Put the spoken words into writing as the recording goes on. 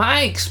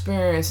My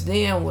experience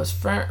then was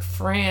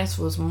France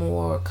was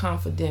more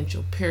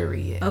confidential,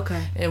 period.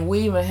 Okay. And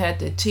we even had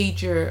the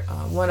teacher,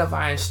 one of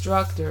our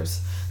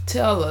instructors,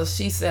 tell us,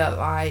 she said,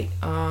 like,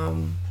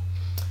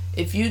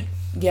 if you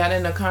got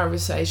in a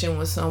conversation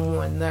with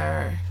someone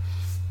there,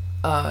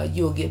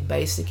 you'll get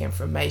basic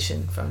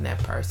information from that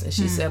person.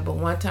 She said, but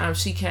one time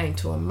she came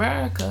to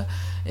America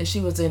and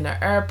she was in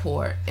the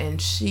airport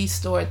and she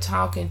started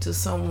talking to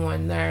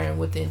someone there, and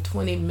within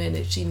 20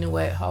 minutes she knew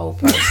that whole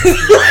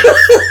person's life.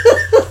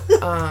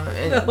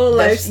 And the whole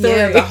life story.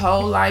 Yeah, the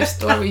whole life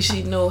story.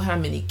 She knew how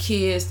many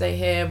kids they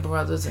had,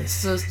 brothers and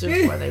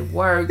sisters, where they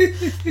worked,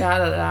 da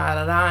da da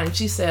da da. And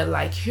she said,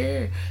 like,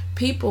 here,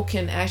 people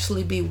can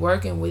actually be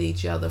working with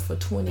each other for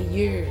 20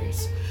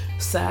 years,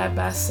 side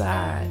by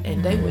side,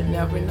 and they would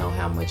never know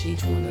how much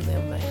each one of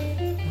them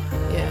made.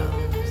 Wow. Yeah.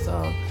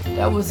 So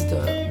that was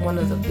one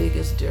of the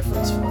biggest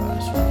difference for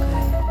us.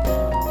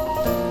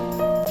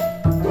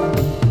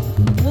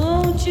 Okay.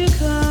 Won't you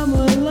come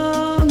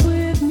along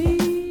with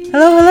me?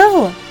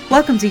 Hello.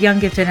 Welcome to Young,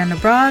 Gifted, and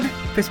Abroad,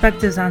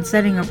 perspectives on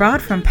studying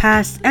abroad from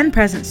past and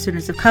present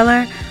students of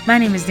color. My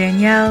name is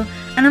Danielle,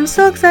 and I'm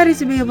so excited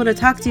to be able to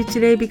talk to you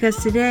today because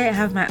today I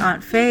have my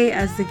Aunt Faye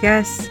as the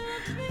guest.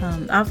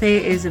 Aunt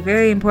Faye is a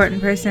very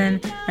important person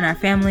in our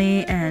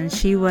family, and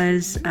she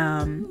was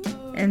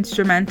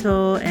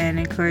instrumental in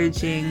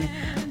encouraging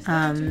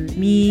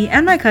me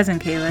and my cousin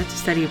Kayla to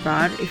study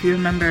abroad. If you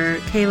remember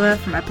Kayla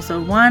from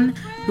episode 1,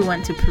 who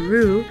went to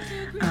Peru,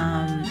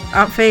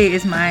 Aunt Faye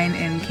is mine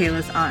and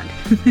Kayla's aunt.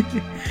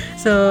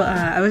 So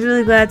I was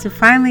really glad to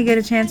finally get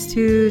a chance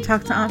to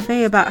talk to Aunt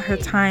Faye about her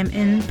time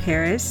in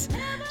Paris.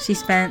 She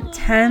spent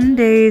 10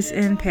 days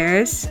in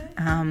Paris,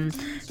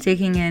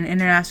 taking an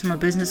international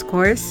business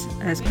course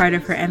as part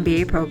of her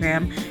MBA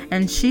program,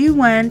 and she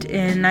went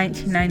in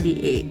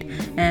 1998.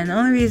 And the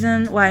only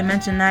reason why I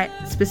mentioned that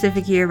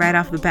specific year right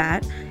off the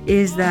bat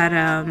is that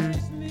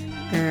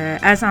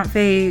as Aunt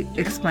Faye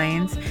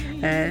explains,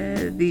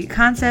 the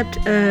concept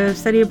of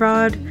study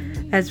abroad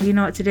as we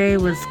know it today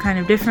was kind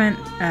of different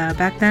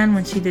back then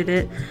when she did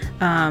it.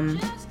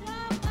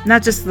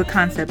 Not just the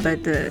concept,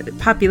 but the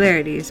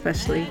popularity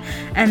especially.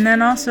 And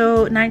then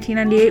also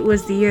 1998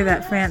 was the year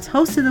that France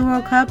hosted the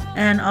World Cup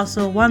and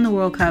also won the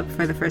World Cup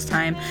for the first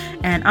time.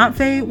 And Aunt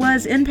Faye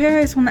was in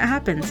Paris when that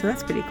happened, so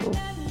that's pretty cool.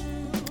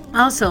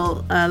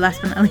 Also,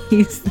 last but not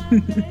least,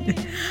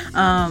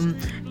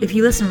 if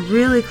you listen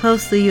really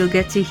closely, you'll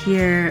get to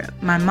hear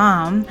my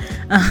mom.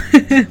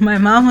 My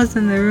mom was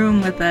in the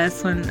room with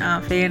us when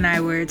Faye and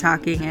I were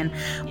talking, and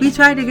we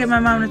tried to get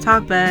my mom to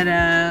talk, but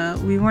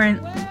we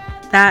weren't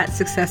that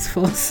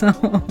successful, so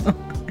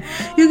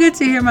you get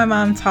to hear my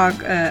mom talk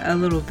a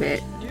little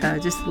bit,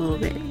 just a little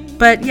bit.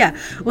 But yeah,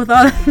 with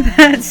all of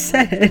that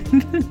said,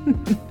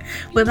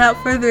 without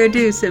further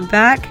ado, sit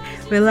back,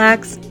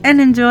 relax, and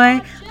enjoy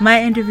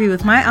my interview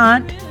with my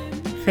aunt,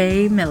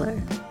 Faye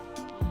Miller.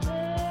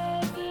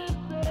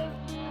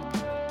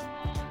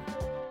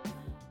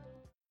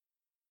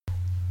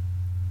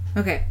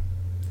 Okay,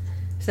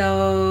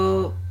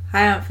 so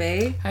hi, Aunt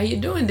Faye. How you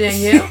doing,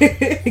 Danielle?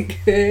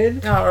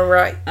 Good. All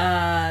right.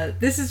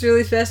 This is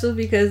really special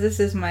because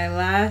this is my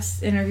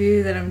last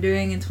interview that I'm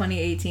doing in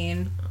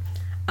 2018.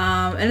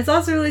 And it's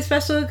also really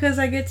special because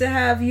I get to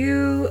have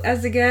you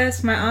as a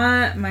guest, my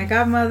aunt, my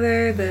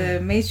godmother, the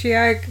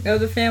matriarch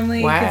of the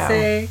family, wow. You could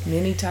say.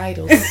 Many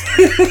titles.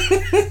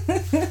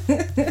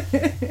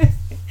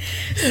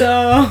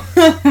 So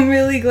I'm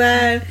really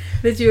glad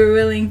that you were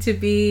willing to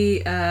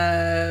be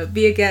a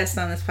guest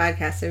on this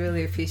podcast. I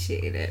really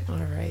appreciate it. All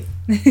right.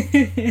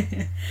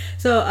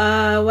 So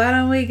why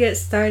don't we get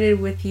started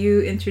with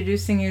you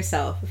introducing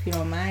yourself, if you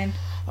don't mind?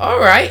 All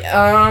right.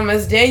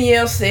 As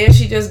Danielle said,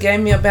 she just gave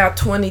me about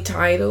 20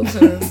 titles,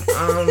 and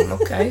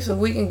okay, so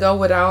we can go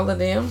with all of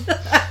them.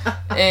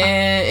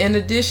 And in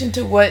addition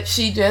to what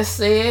she just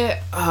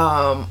said,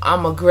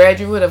 I'm a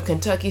graduate of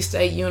Kentucky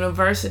State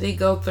University.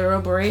 Go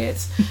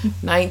Thoroughbreds,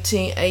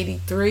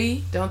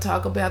 1983. Don't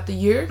talk about the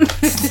year.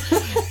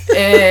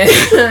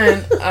 And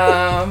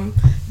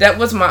that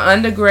was my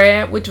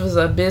undergrad, which was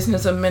a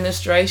business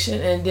administration,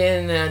 and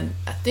then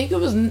I think it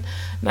was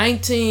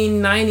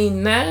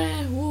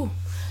 1999. Woo,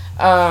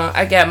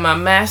 I got my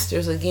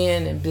master's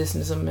again in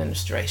business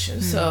administration.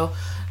 Mm-hmm. So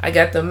I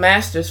got the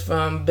master's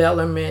from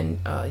Bellarmine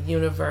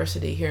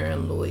University here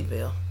in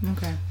Louisville.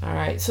 Okay. All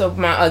right. So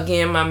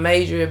my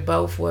major at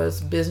both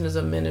was business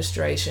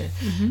administration.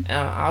 Mm-hmm.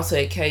 Also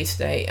at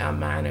K-State, I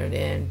minored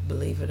in,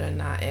 believe it or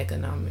not,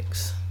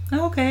 economics.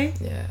 Oh, okay.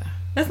 Yeah.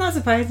 That's not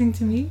surprising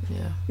to me.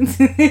 Yeah. Like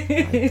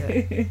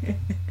that.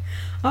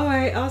 All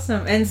right,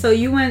 awesome. And so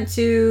you went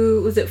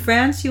to, was it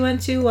France you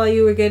went to while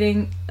you were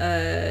getting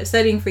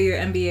studying for your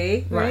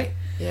MBA, right?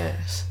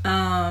 Yes.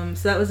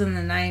 So that was in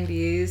the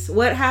 90s.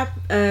 What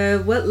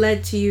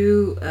led to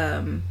you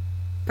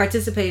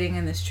participating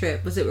in this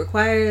trip? Was it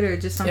required or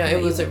just something? Yeah,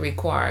 it was a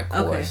required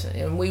course. Okay.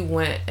 And we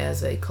went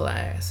as a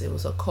class. It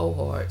was a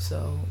cohort,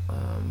 so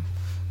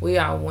we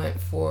all went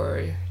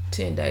for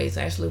 10 days.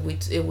 Actually,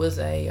 it was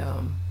a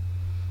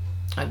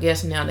I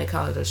guess now they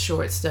call it a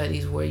short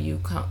studies, where you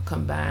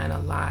combine a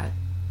lot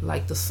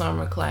like the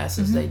summer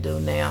classes they do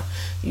now.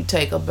 You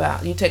take a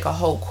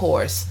whole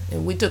course,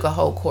 and we took a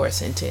whole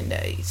course in 10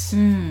 days.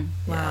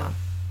 Wow.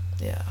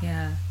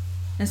 Yeah.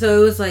 And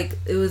so it was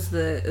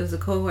a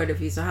cohort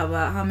of you. So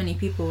how many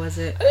people was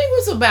it? I think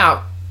it was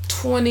about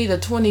 20 to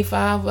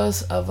 25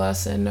 of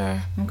us in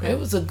there. Okay. It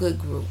was a good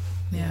group.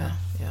 Yeah.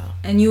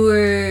 And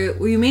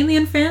were you mainly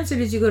in France, or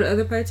did you go to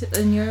other parts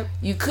in Europe?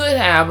 You could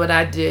have, but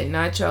I didn't.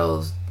 I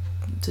chose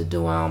to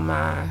do all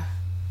my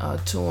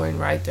touring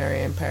right there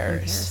in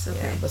Paris. Okay.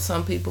 Yeah, but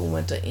some people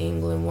went to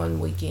England one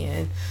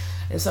weekend,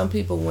 and some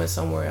people went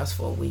somewhere else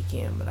for a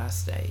weekend, but I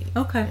stayed.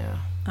 Okay. Yeah.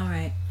 All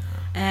right.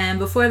 And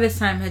before this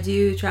time, had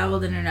you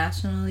traveled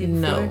internationally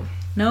before?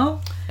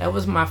 No? That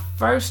was my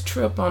first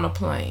trip on a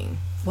plane.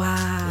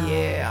 Wow.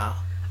 Yeah.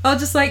 Oh,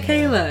 just like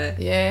Kayla.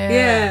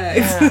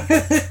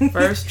 Yeah.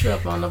 First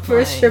trip on the plane.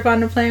 First trip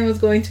on the plane was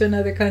going to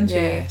another country.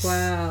 Yes.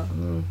 Wow.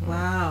 Mm-hmm.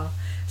 Wow.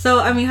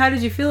 So, I mean, how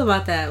did you feel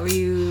about that? Were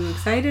you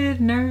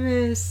excited,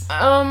 nervous?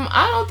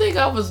 I don't think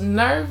I was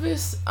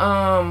nervous.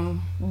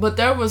 But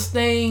there was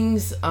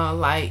things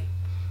like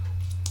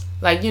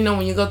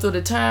when you go through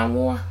the time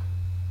war.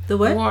 The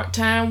what?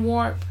 Time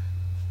warp.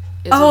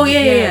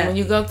 Yeah. When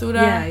you go through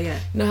that, yeah.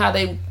 You know how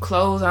they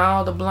close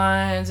all the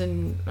blinds,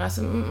 and I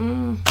said,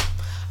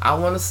 I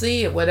want to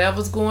see it.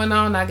 Whatever's going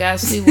on, I gotta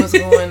see what's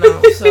going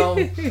on. So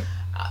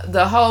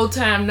the whole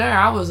time there,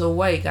 I was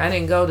awake. I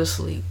didn't go to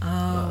sleep. Oh,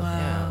 wow.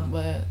 Yeah,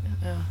 but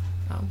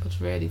I was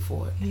ready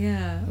for it.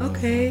 Yeah.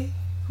 Okay.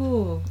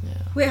 Cool.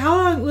 Yeah. Wait,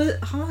 how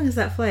long is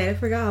that flight? I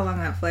forgot how long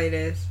that flight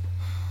is.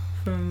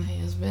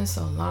 It's been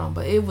so long,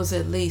 but it was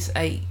at least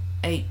 8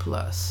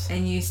 plus.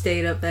 And you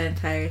stayed up that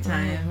entire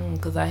time?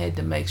 Because I had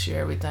to make sure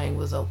everything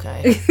was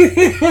okay.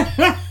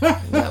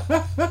 Yep.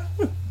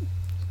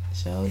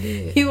 Sure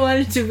did. He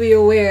wanted to be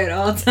aware at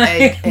all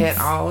times. At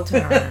all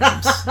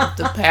times. If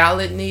the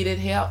pilot needed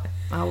help,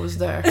 I was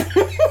there.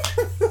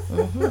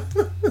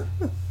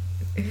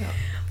 Yep.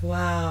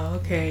 Wow,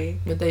 okay.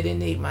 But they didn't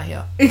need my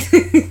help.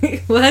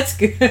 Well, that's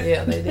good.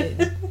 Yeah, they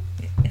didn't.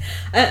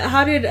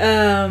 How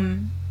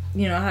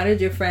did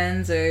your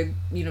friends or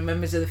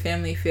members of the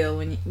family feel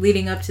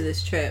leading up to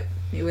this trip?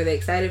 Were they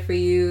excited for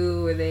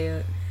you?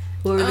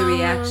 What were the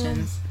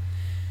reactions?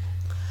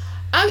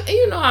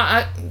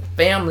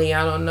 Family,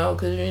 I don't know,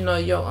 because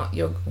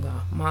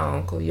my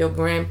uncle, your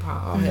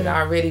grandpa had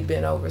already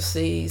been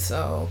overseas,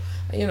 so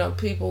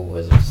people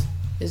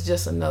it's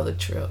just another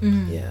trip.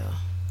 Yeah.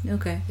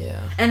 Okay.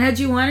 Yeah. And had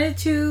you wanted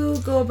to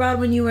go abroad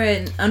when you were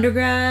in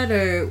undergrad,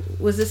 or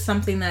was this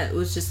something that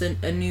was just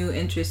a new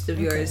interest of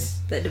yours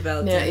that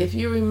developed? Now, if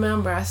you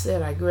remember, I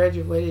said I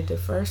graduated the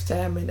first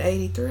time in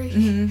 '83.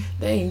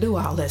 They didn't do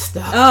all that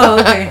stuff. Oh,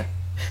 okay.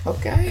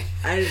 Okay.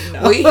 I didn't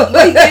know. We did.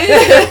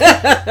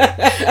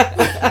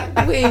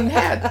 We didn't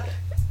have.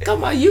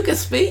 Come on, you can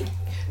speak.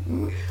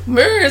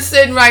 Miriam's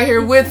sitting right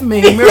here with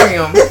me.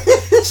 Miriam.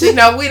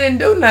 We didn't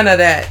do none of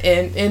that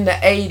in the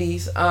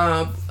 80s.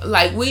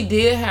 We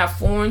did have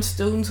foreign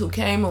students who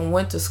came and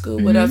went to school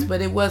with us, but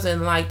it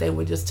wasn't like they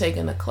were just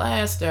taking a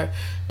class there.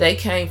 They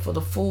came for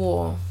the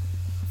full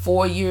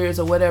 4 years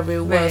or whatever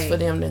it was for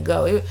them to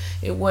go.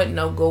 It wasn't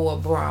no go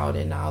abroad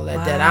and all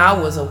that that I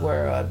was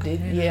aware of.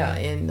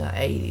 In the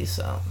 80s.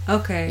 So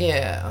okay.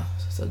 Yeah.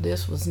 So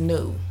this was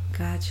new.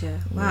 Gotcha.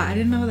 Wow, I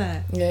didn't know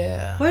that.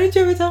 Yeah. Why did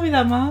you ever tell me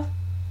that, Mom?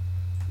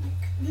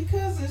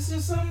 Because it's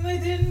just something they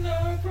didn't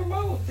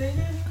promote. They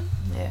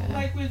didn't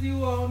like with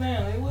you all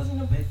now. It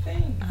wasn't a big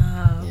thing.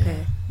 Oh,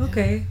 okay. Yeah.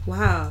 Okay.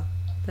 Wow.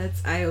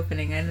 That's eye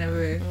opening. I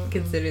never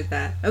considered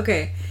that.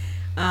 Okay.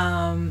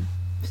 So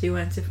you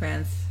went to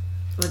Paris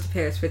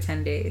for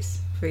 10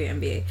 days for your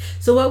MBA.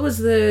 So what was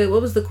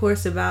the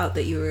course about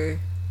that you were?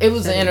 It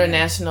was an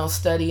international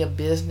study of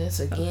business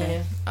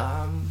again.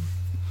 Okay.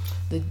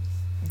 The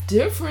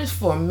difference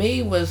for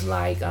me was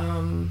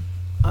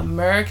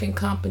American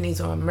companies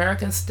or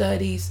American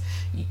studies,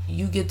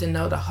 you get to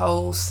know the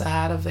whole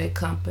side of that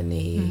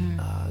company.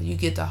 You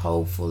get the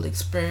whole full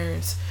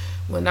experience.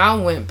 When I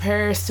went,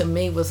 Paris to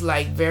me was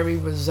very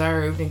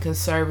reserved and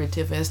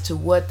conservative as to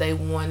what they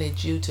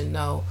wanted you to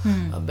know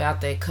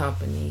about that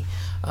company.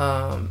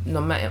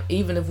 No matter,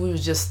 even if we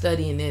was just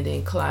studying it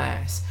in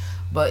class,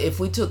 but if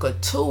we took a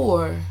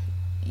tour,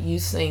 you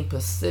seen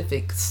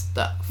specific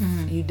stuff.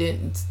 You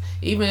didn't,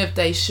 even if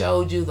they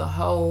showed you the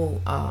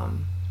whole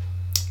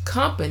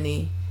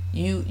company,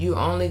 you're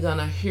only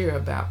gonna hear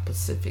about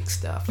specific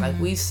stuff.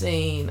 We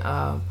seen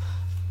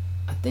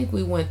I think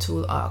we went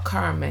to a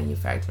car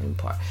manufacturing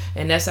part,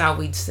 and that's how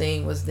we'd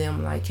seen was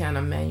them kind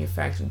of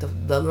manufacturing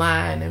the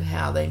line and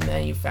how they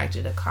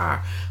manufactured a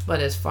car. But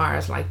as far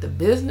as the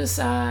business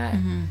side,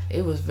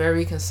 it was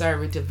very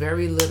conservative,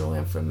 very little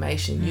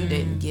information. You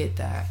didn't get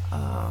that,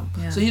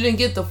 so you didn't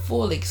get the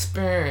full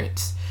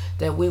experience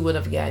that we would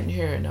have gotten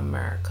here in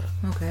America.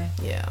 Okay.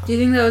 Yeah. Do you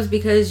think that was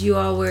because you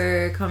all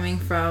were coming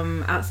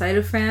from outside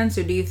of France,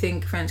 or do you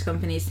think French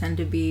companies tend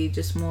to be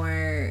just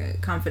more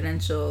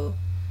confidential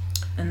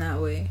in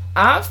that way?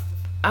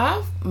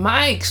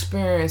 My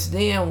experience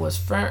then was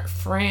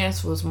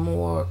France was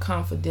more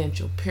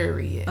confidential,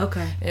 period.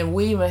 Okay. And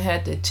we even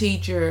had the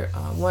teacher,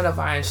 one of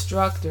our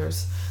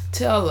instructors,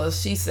 tell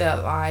us, she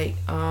said, like,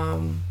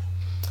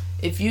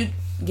 if you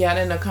got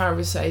in a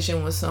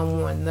conversation with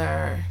someone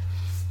there,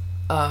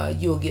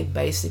 you'll get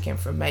basic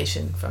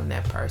information from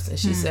that person.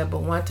 She said,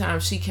 but one time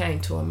she came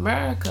to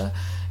America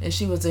and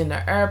she was in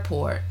the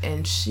airport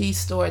and she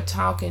started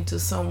talking to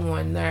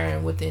someone there,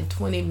 and within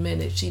 20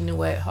 minutes she knew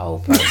that whole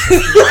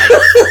person's life.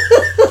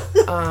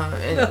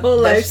 And the whole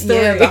life story.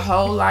 Yeah, the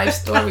whole life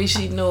story.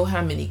 She knew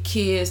how many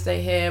kids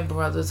they had,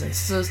 brothers and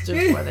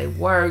sisters, where they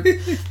worked,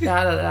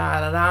 da da da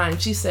da da.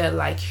 And she said,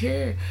 like,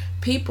 here,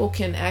 people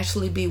can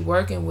actually be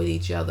working with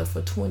each other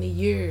for 20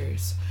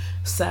 years,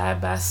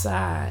 side by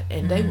side,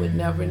 and they would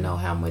never know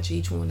how much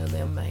each one of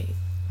them made.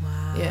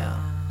 Wow. Yeah.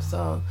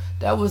 So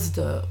that was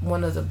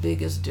one of the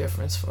biggest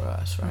difference for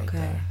us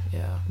there.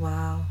 Yeah.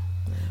 Wow.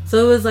 Yeah.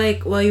 So it was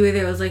like, while you were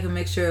there, it was like a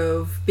mixture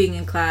of being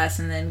in class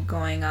and then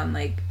going on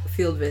like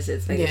field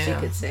visits, I guess you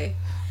could say.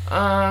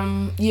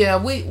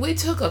 Yeah, we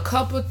took a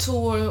couple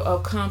tour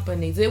of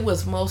companies. It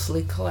was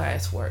mostly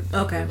class work.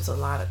 Okay. It was a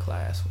lot of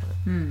class work.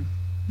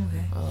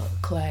 Okay.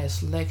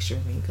 Class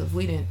lecturing, because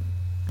we didn't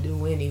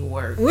do any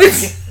work.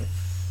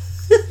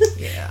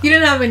 Yeah. You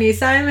didn't have any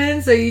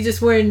assignments, or you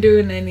just weren't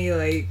doing any,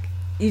 like,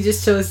 you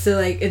just chose to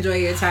like enjoy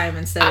your time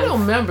instead? I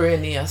don't remember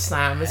any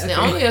assignments. Okay. The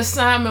only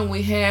assignment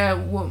we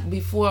had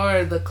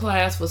before the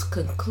class was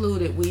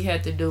concluded, we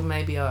had to do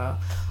maybe a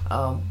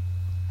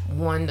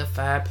 1 to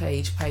 5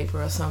 page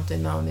paper or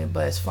something on it.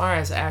 But as far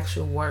as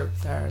actual work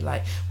there,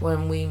 like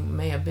when we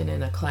may have been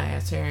in a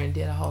class here and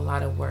did a whole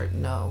lot of work,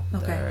 no.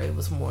 Okay. There, it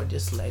was more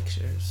just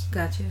lectures.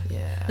 Gotcha.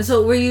 Yeah.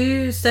 So were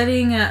you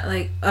studying at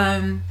like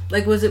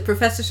was it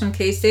professors from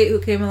K-State who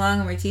came along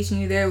and were teaching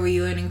you there? Or were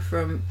you learning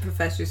from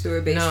professors who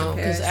were based in Paris? No,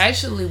 because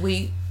actually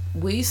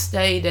we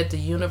stayed at the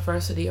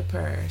University of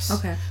Paris.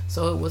 Okay.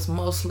 So it was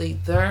mostly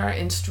their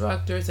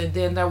instructors, and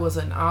then there was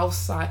an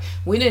offsite.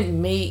 We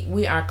didn't meet.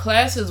 Our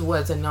classes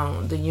wasn't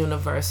on the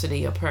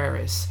University of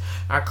Paris.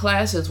 Our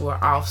classes were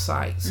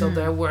offsite. So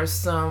there were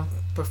some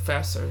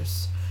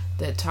professors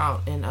that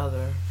taught in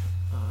other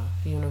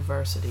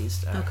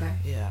universities there. Okay.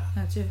 Yeah.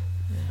 Gotcha.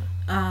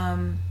 Yeah.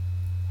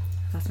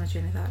 That's my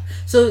train of thought.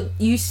 So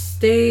you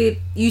stayed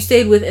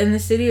within the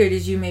city, or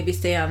did you maybe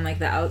stay on like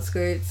the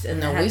outskirts?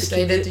 And no, we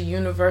stayed at the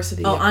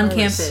University. Oh, on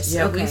Paris. campus.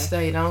 Yeah, okay. We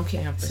stayed on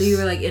campus. So you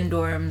were like in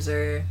dorms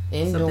or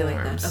something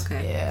like that.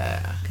 Okay.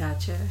 Yeah.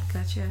 Gotcha.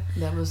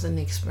 That was an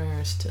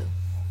experience too.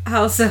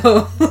 How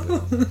so?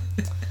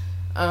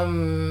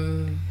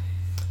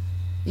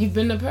 You've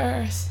been to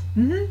Paris,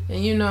 and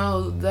you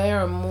know they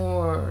are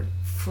more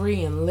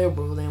free and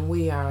liberal than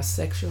we are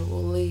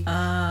sexually,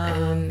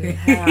 and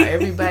how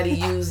everybody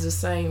used the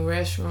same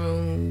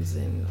restrooms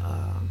and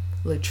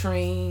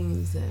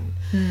latrines, and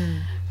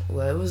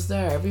well, it was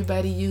there.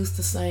 Everybody used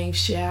the same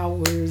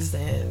showers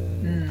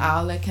and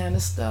all that kind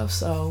of stuff.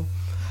 So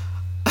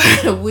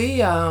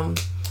we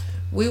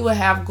would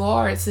have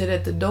guards sit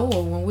at the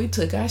door when we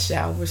took our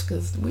showers,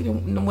 because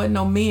wasn't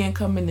no men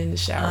coming in the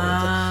shower.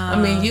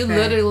 I mean, you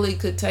literally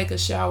could take a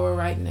shower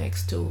right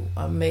next to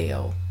a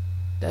male.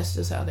 That's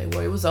just how they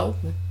were. It was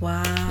open.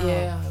 Wow.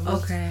 Yeah.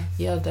 Okay.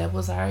 Yeah, that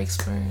was our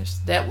experience.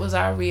 That was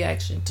our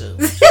reaction to.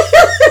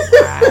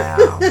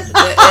 Wow.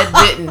 That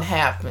didn't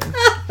happen.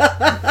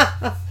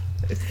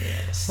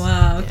 Yes.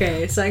 Wow.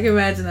 Okay. Yeah. So I can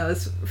imagine that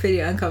was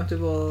pretty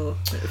uncomfortable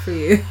for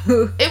you.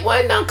 It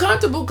wasn't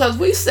uncomfortable because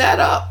we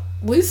set up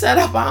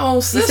our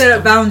own system. You set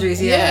up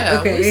boundaries, yeah.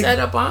 Okay. We set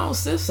up our own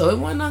system, so it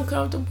wasn't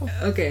uncomfortable.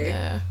 Okay.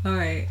 Yeah. All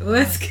right. Well,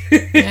 that's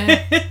good.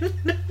 Yeah.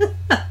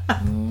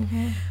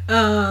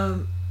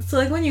 So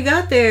like when you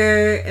got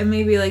there, and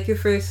maybe like your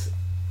first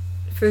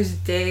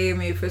day, or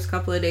maybe first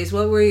couple of days,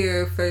 what were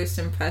your first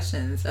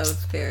impressions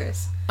of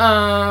Paris?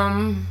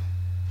 I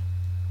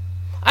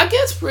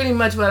guess pretty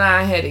much what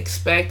I had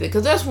expected,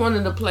 because that's one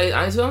of the places.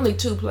 There's only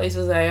 2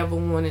 places I ever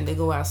wanted to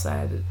go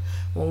outside.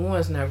 Well,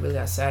 one's not really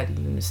outside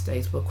the United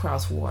States, but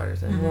cross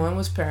waters. And one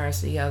was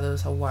Paris, the other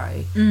was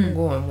Hawaii. I'm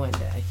going one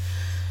day.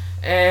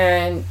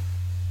 And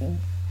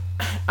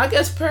I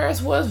guess Paris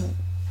was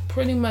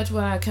pretty much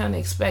what I kind of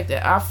expected.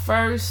 Our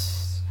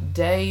first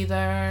day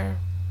there,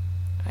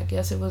 I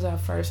guess it was our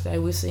first day,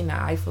 we seen the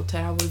Eiffel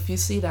Tower. If you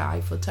see the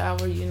Eiffel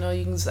Tower, you know,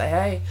 you can say,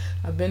 hey,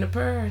 I've been to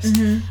Paris.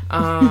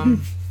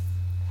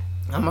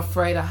 I'm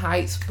afraid of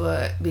heights,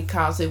 but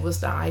because it was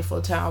the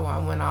Eiffel Tower, I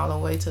went all the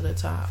way to the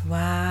top. Wow.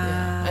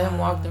 Yeah, and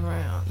walked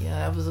around.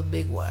 Yeah, that was a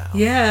big wow.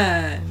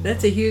 Yeah,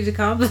 that's a huge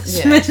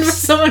accomplishment for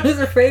someone who's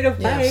afraid of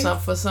heights. Yeah,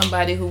 for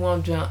somebody who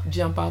won't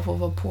jump off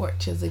of a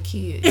porch as a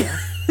kid. Yeah.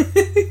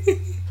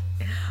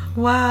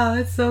 Wow,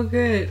 that's so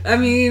good. I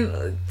mean,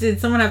 did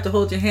someone have to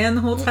hold your hand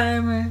the whole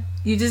time, or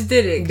you just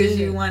did it because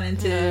you wanted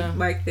to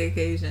mark the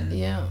occasion?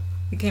 Yeah.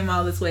 You came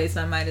all this way,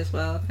 so I might as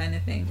well, kind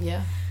of thing.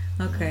 Yeah.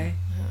 Okay.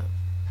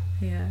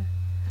 Yeah.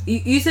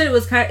 You said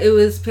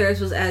Paris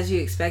was as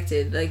you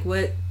expected. Like,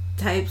 what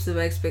types of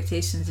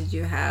expectations did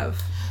you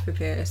have for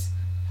Paris?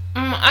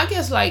 I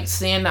guess like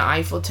seeing the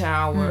Eiffel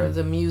Tower,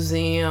 the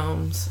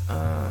museums.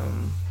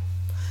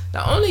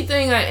 The only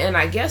thing,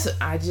 I guess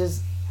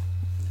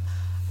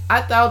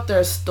I thought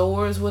their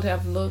stores would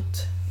have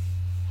looked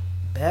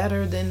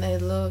better than they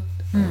looked.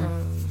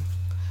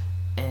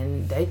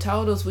 And they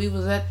told us we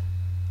was at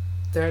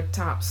their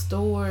top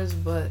stores,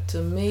 but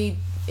to me,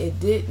 it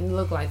didn't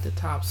look like the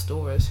top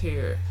stores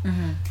here.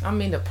 I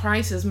mean, the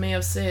prices may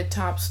have said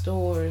top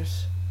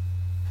stores,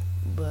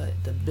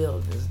 but the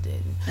buildings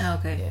didn't.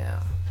 Okay. Yeah.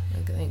 I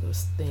think it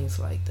was things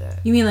like that.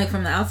 You mean like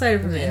from the outside or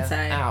from the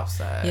inside?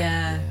 Outside.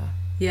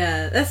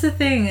 Yeah, that's the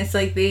thing. It's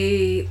like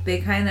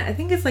they kind of, I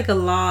think it's like a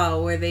law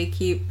where they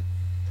keep,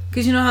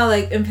 because you know how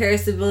like in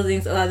Paris a lot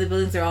of the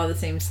buildings are all the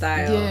same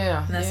style.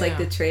 Yeah. And that's like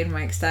the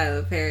trademark style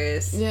of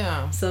Paris.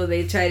 Yeah. So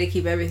they try to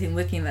keep everything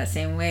looking that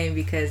same way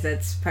because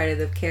that's part of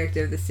the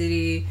character of the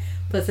city.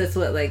 Plus that's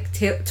what like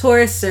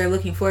tourists are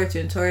looking forward to,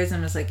 and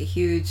tourism is like a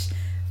huge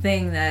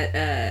thing that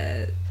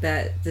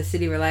the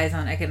city relies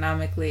on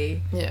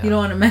economically. Yeah. You don't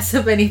want to mess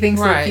up anything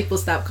so Right. people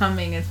stop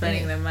coming and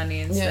spending their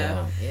money and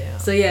stuff. Yeah.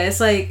 So yeah, it's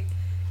like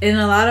in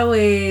a lot of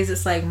ways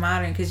it's like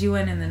modern, because you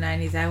went in the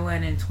 90s, I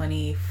went in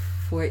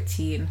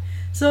 2014.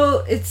 So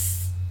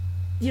it's,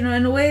 you know,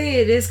 in a way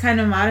it is kind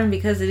of modern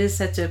because it is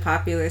such a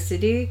popular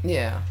city.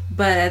 Yeah.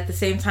 But at the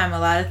same time, a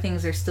lot of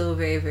things are still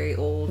very, very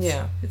old.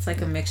 Yeah. It's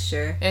like a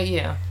mixture.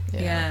 Yeah.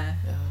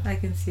 I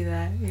can see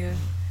that. Yeah.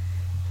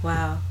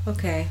 Wow.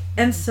 Okay.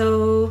 And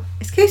so,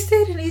 is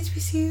K-State an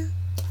HBCU?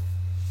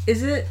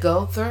 Is it?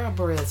 Go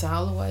Thoroughbreds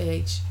all the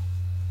way.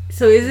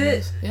 So is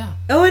it? Yeah.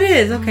 Oh, it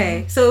is.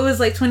 Okay. So it was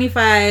like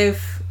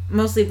 25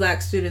 mostly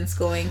black students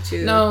going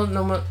to. No.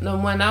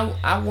 When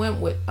I went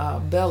with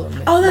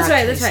Bellarmine. Oh, that's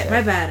right. That's right.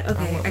 My bad.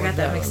 Okay, I got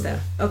that mixed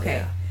up.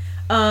 Okay.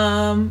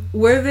 Yeah.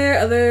 Were there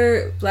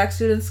other black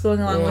students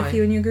going along with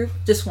you in your group?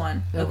 Just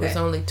one. There was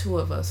only 2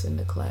 of us in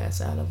the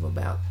class out of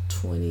about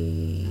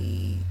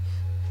 20.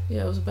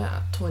 Yeah, it was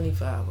about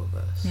 25 of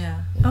us.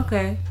 Yeah.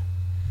 Okay.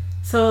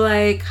 So,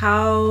 like,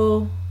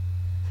 how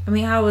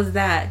was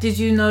that? Did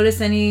you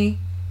notice any...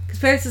 Because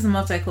Paris is a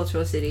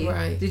multicultural city.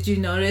 Right. Did you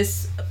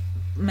notice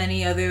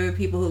many other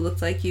people who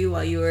looked like you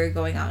while you were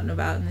going out and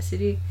about in the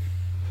city?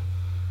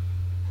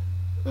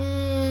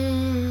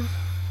 I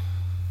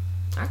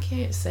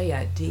can't say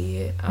I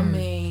did. I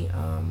mean,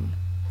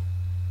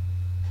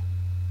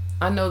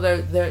 I know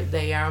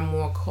they are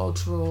more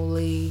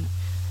culturally...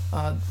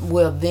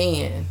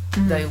 then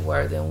they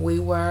were than we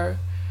were.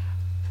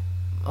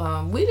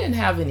 We didn't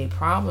have any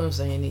problems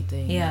or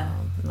anything. Yeah.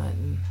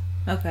 Nothing.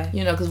 Okay.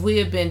 You know, because we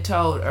had been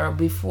told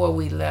before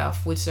we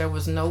left, which there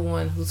was no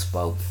one who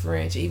spoke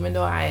French, even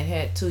though I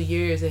had 2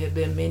 years, it had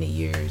been many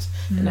years,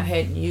 and I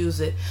hadn't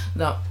used it.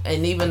 No,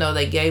 and even though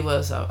they gave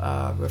us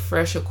a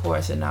refresher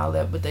course and all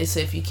that, but they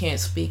said if you can't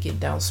speak it,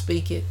 don't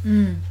speak it.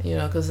 You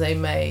know, because they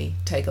may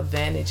take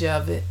advantage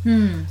of it.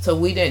 So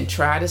we didn't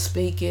try to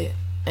speak it.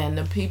 And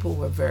the people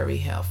were very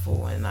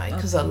helpful, and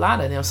because a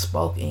lot of them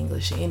spoke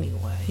English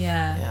anyway.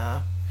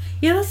 Yeah,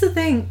 that's the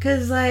thing.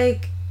 Because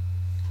like,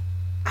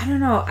 I don't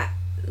know,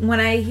 when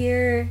I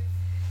hear,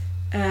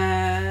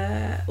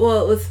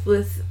 well,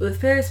 with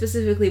Paris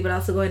specifically, but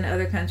also going to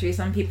other countries,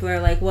 some people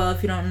are like, well,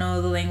 if you don't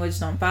know the language,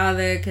 don't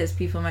bother, because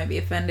people might be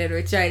offended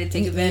or try to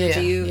take advantage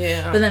of you.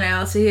 But then I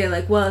also hear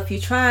like, well, if you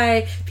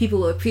try,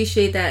 people will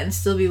appreciate that and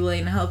still be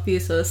willing to help you.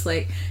 So it's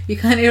like you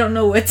kind of don't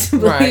know what to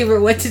believe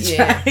or what to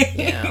try.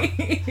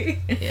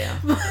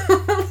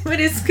 But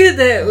it's good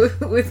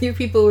that with you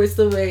people were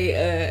still very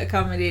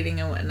accommodating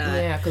and whatnot.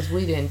 Yeah, because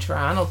we didn't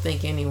try. I don't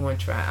think anyone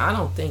tried. I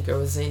don't think there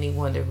was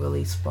anyone that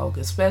really spoke,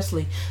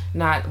 especially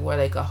not where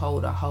they could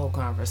hold a whole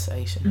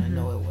conversation. I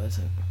know it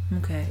wasn't.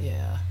 Okay.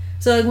 Yeah.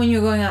 So like when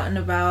you were going out and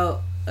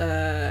about,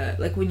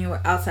 like when you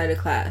were outside of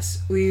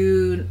class, were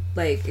you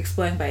like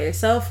exploring by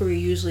yourself, or were you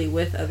usually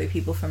with other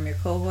people from your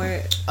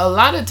cohort? A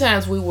lot of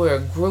times we were a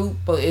group,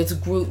 but it's a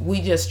group.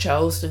 We just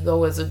chose to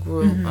go as a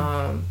group.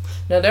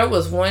 Now there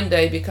was one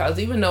day, because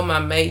even though my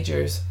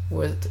majors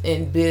was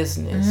in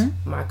business,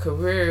 my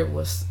career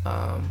was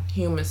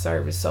human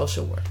service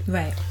social work.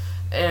 Right.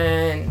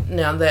 And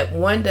now that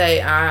one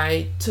day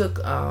I took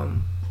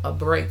a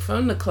break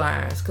from the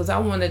class because I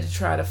wanted to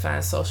try to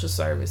find social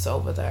service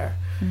over there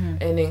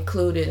and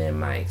include it in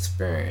my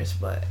experience.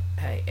 But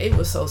hey, it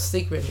was so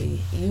secretly,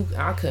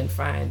 I couldn't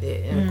find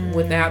it. And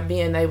without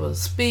being able to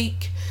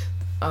speak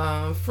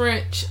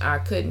French, I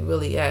couldn't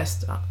really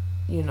ask,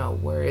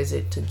 where is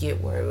it to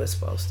get where it was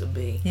supposed to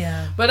be.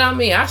 Yeah. But I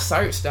mean, I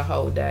searched the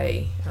whole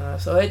day.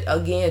 So it,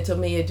 again, to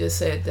me, it just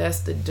said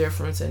that's the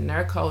difference in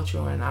their culture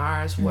and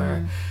ours,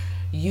 where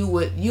you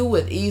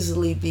would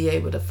easily be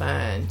able to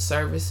find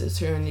services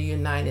here in the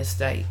United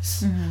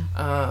States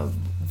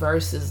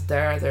versus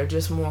they're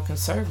just more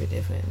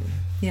conservative. And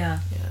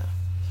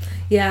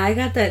I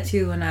got that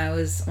too when I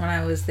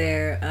was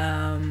there.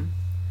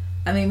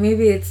 I mean,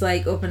 maybe it's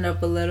like opened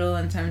up a little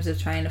in terms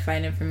of trying to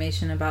find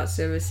information about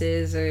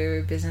services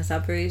or business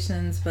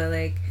operations, but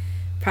like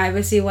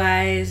privacy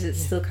wise, it's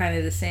still kind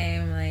of the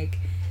same. Like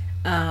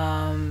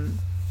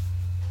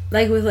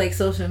with like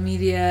social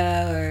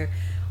media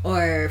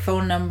or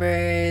phone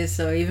numbers,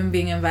 or even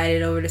being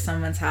invited over to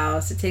someone's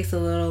house. It takes a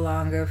little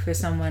longer for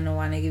someone to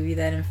want to give you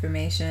that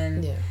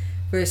information. Yeah.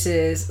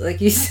 Versus, like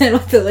you said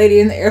with the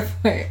lady in the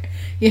airport,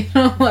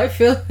 I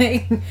feel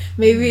like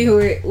maybe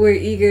we're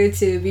eager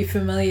to be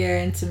familiar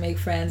and to make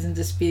friends and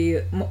just be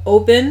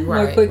open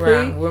more quickly.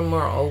 Right. We're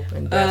more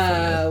open,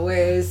 definitely.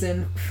 Whereas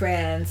in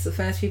France, the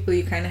French people,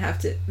 you kind of have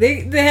to,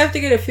 they have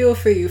to get a feel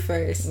for you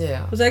first.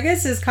 Yeah. Which I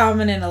guess is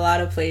common in a lot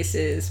of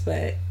places,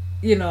 but,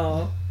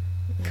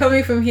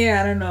 coming from here,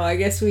 I don't know, I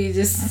guess we're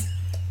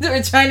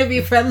trying to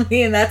be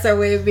friendly, and that's our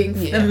way of being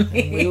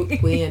friendly.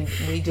 Yeah,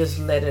 we just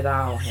let it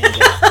all hang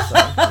out. So,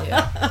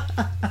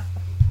 yeah.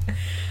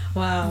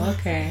 Wow.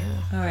 Okay.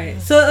 All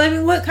right. So, I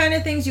mean, what kind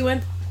of things you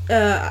went?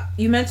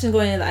 You mentioned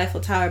going to the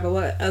Eiffel Tower, but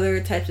what other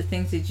types of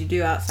things did you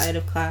do outside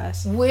of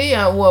class?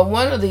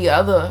 One of the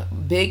other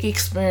big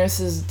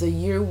experiences the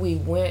year we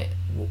went,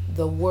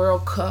 the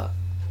World Cup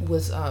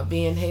was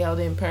being held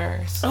in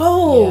Paris.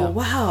 Oh,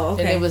 wow.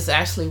 Okay. And it was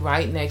actually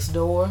right next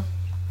door.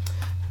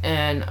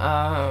 And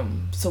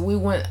so we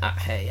went,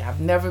 hey,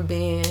 I've never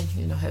been,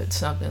 had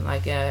something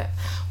like that.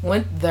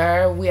 Went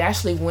there. We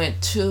actually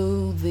went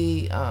to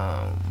the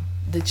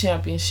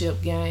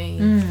championship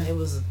game. It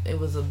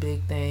was a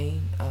big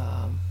thing.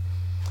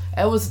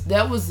 That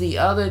was the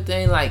other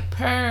thing, like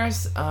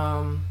Paris.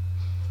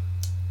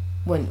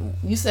 When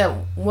you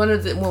said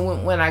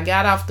when I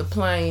got off the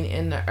plane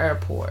in the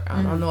airport,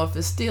 I don't know if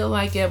it's still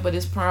like that, but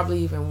it's probably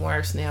even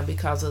worse now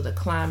because of the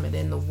climate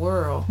in the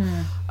world.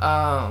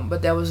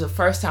 But that was the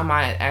first time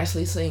I had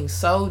actually seen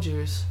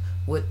soldiers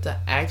with the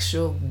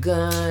actual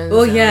guns and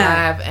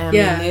live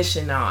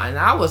ammunition on, and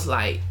I was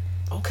like,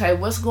 okay,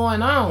 what's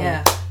going on?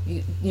 Yeah.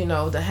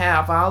 To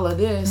have all of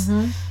this.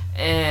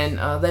 And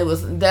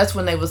that's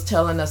when they was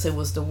telling us it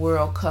was the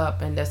World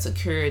Cup and that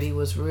security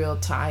was real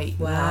tight.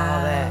 Wow. And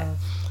all that.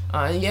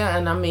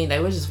 And I mean, they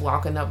were just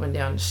walking up and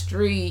down the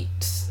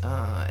streets,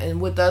 and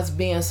with us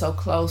being so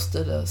close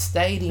to the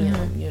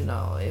stadium,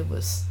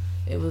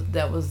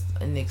 that was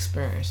an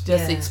experience.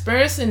 Just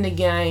experiencing the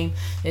game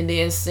and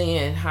then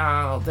seeing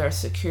how their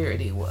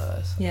security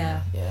was.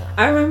 Yeah.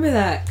 I remember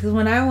that because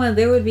when I went,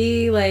 there would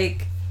be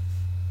like,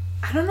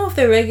 I don't know if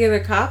they're regular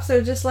cops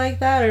or just like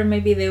that, or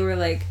maybe they were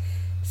like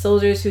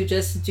soldiers who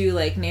just do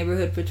like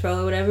neighborhood patrol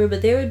or whatever,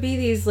 but there would be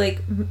these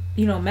like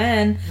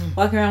men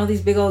walking around with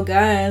these big old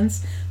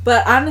guns.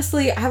 But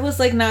honestly, I was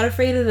like not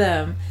afraid of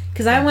them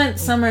because I went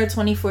summer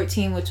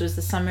 2014, which was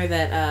the summer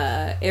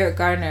that Eric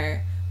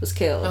Garner was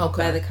killed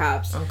by the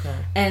cops.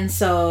 And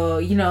so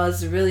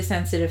it's a really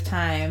sensitive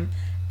time,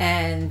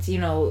 and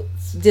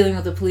dealing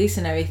with the police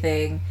and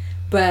everything.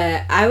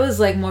 But I was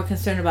like more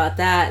concerned about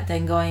that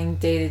than going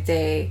day to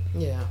day.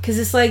 Yeah. Because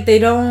it's like they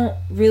don't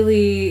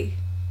really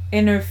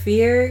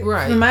interfere.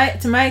 Right.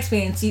 To my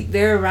experience,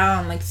 they're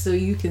around like so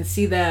you can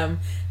see them,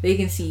 they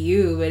can see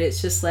you, but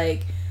it's just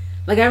like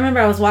I remember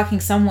I was walking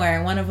somewhere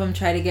and one of them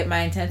tried to get my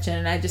attention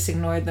and I just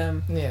ignored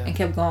them and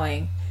kept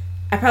going.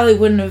 I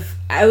would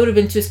have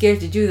been too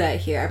scared to do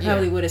that here. I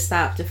probably would have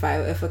stopped if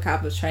a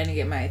cop was trying to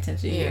get my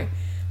attention here.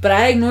 But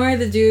I ignored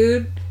the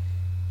dude.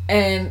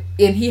 And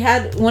he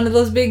had one of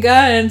those big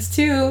guns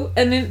too,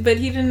 but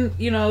he didn't.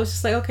 It was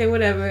just like, okay,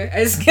 whatever.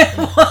 I just kept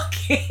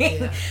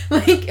walking.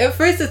 Like at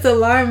first it's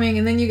alarming,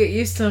 and then you get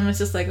used to them. It's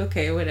just like,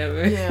 okay,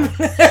 whatever.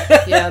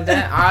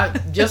 That I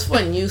just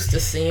wasn't used to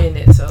seeing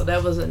it, so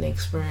that was an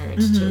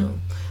experience too.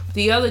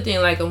 The other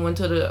thing, like I went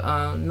to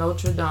the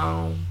Notre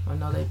Dame. I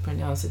know they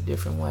pronounce it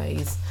different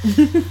ways,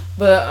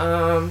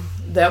 but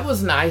that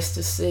was nice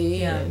to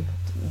see and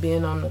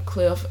being on the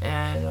cliff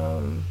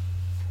and.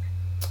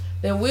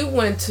 Then we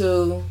went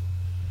to,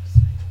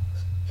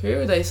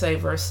 here they say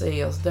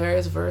Versailles. There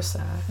is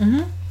Versailles.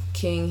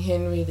 King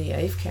Henry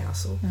VIII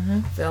Castle.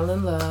 Fell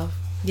in love.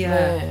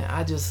 Yeah.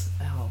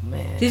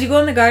 Man, Did you go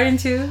in the garden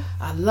too?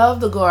 I love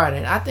the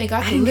garden. I think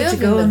I could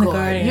live in the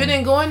garden. You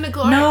didn't go in the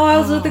garden? No, I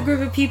was with a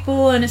group of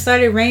people and it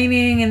started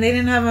raining and they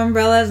didn't have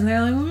umbrellas and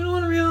they're like, we don't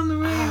want to be on the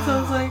rain. So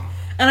I was like,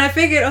 and I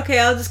figured, okay,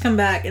 I'll just come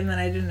back, and then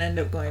I didn't end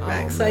up going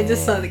back. So I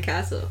just saw the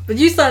castle. But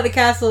you saw the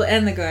castle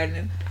and the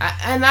garden.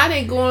 I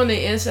didn't go on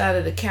the inside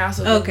of the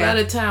castle. Okay. By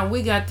the time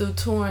we got through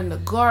touring the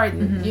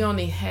garden, you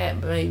only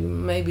had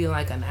maybe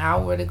like an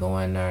hour to go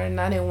in there,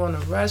 and I didn't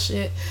want to rush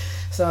it.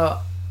 So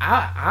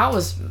I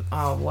was,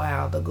 oh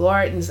wow, the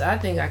gardens, I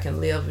think I can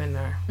live in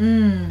there.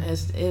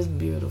 It's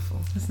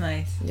beautiful. It's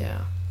nice.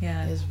 Yeah.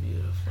 It's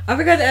beautiful. I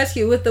forgot to ask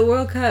you, with the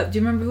World Cup, do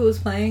you remember who was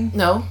playing?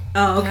 No.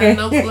 Oh, okay.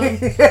 No clue.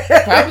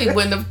 Probably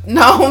wouldn't have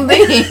known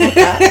me.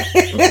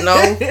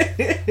 No.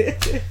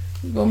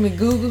 You want me to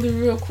Google it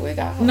real quick?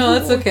 No,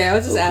 it's okay. I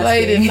was just asking.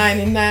 Played in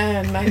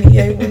 99,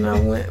 98 when I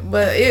went.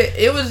 But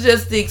it was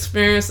just the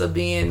experience of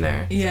being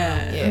there.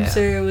 Yeah. I'm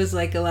sure it was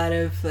like a lot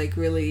of like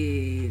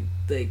really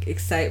like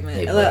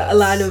excitement. A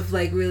lot of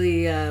like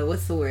really,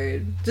 what's the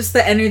word? Just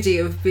the energy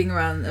of being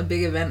around a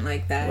big event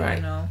like that, right.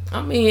 You know?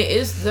 I mean,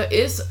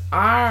 it's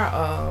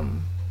our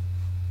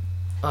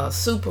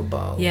Super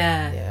Bowl.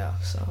 Yeah. Yeah.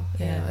 So,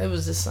 it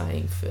was the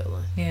same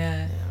feeling.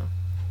 Yeah.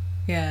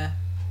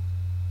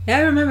 Yeah,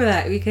 I remember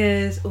that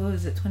because, what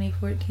was it,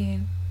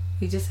 2014?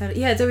 We just had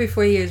it's every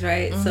 4 years,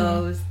 right? Mm-hmm. So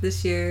it was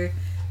this year,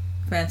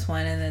 France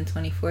won, and then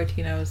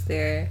 2014 I was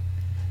there.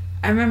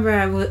 I remember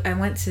I was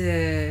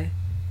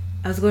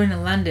going to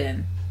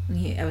London.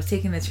 I was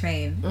taking the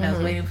train. And I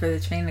was waiting for the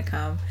train to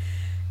come,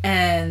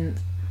 and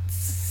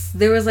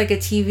there was like a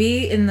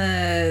TV in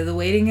the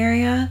waiting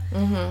area,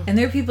 and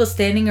there were people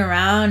standing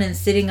around and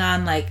sitting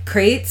on like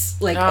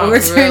crates, like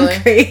overturned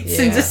crates,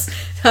 and just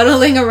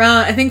huddling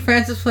around. I think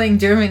France was playing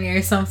Germany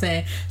or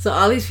something, so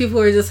all these people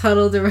were just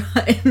huddled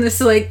around in this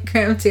like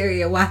cramped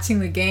area watching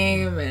the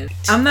game. And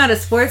I'm not a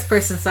sports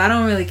person, so I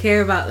don't really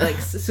care about like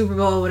Super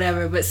Bowl or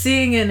whatever, but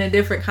seeing it in a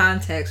different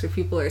context where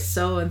people are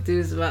so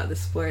enthused about the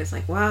sport, it's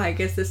like, wow, I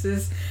guess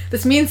this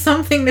means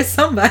something to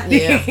somebody.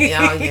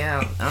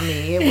 Yeah. I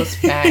mean, it was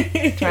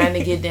packed trying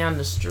to get down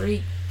the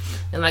street,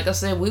 and like I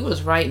said, we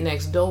was right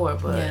next door,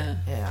 but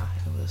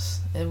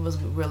it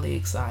was really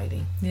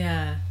exciting.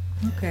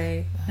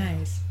 Okay,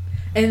 nice.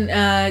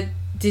 And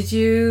did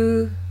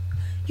you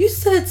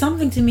said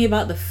something to me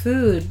about the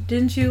food,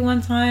 didn't you,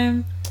 one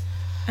time?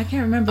 I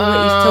can't remember what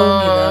you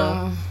told me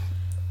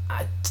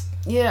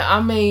though.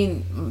 I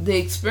mean, the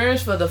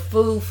experience for the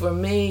food for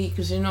me,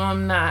 because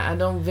I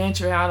don't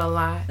venture out a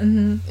lot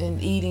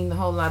and eating a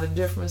whole lot of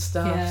different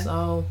stuff.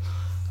 So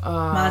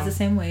mine's the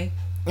same way.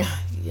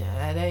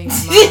 Yeah, it ain't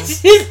mine.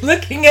 She's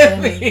looking at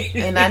me,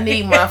 and I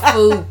need my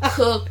food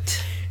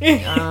cooked.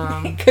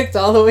 Cooked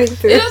all the way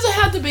through. It doesn't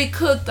have to be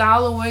cooked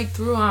all the way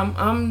through.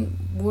 I'm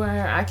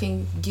where I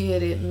can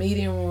get it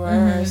medium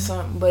rare or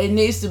something, but it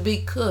needs to be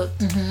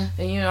cooked.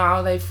 And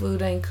all their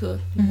food ain't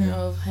cooked.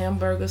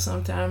 Hamburger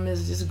sometimes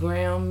is just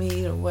ground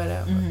meat or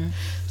whatever.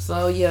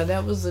 So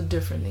that was a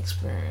different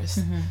experience.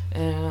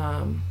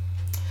 And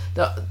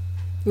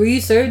were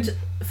you served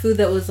food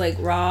that was like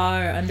raw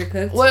or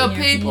undercooked? Well,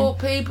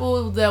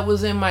 people that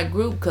was in my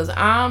group, because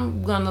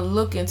I'm gonna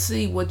look and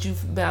see what you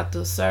about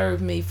to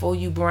serve me before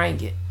you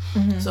bring it.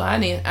 So I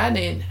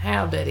didn't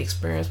have that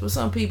experience. But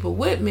some people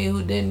with me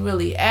who didn't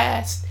really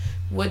ask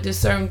what did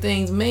certain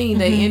things mean,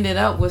 they ended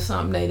up with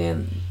something they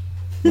didn't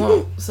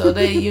want. So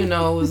they, it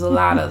was a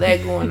lot of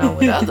that going on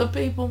with other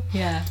people.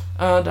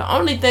 The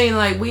only thing,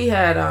 like, we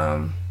had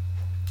and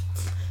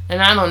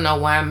I don't know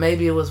why,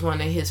 maybe it was one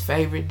of his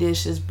favorite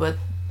dishes, but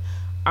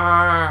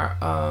our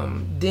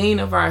dean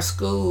of our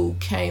school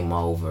came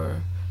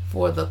over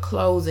for the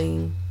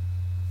closing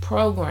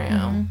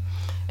program,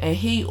 and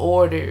he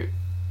ordered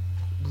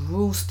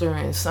rooster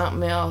and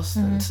something else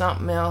and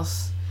something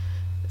else.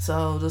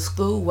 So the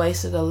school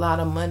wasted a lot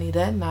of money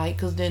that night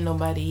because didn't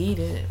nobody eat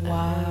it.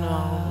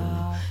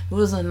 Wow. It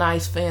was a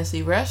nice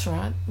fancy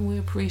restaurant. We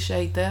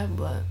appreciate that,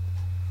 but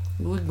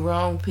we're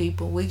grown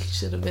people. We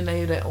should have been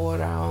able to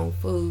order our own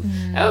food.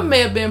 That may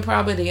have been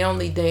probably the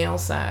only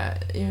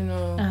downside,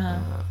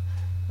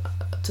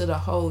 to the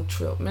whole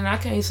trip. I mean, I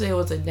can't say it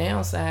was a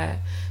downside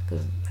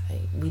because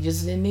we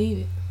just didn't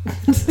eat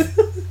it.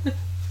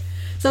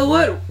 So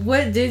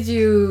what did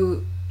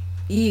you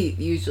eat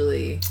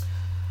usually?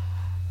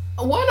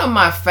 One of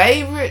my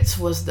favorites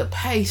was the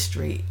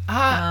pastry.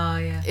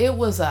 It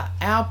was an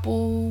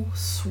apple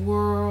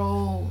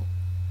swirl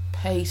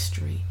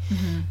pastry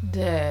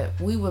that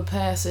we would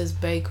pass this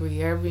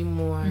bakery every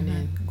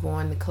morning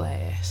going to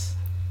class.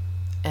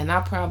 And I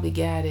probably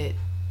got it.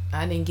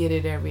 I didn't get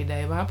it every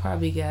day, but I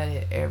probably got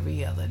it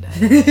every other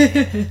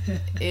day.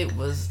 It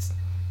was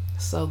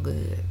so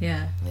good.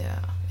 Yeah,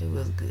 it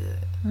was good.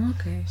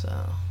 Okay.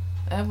 So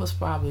that was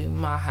probably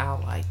my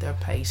highlight, their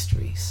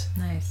pastries.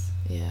 Nice.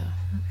 Yeah.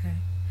 Okay.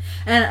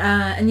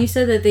 And you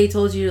said that they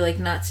told you like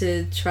not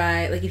to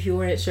try, like if you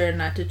weren't sure,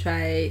 not to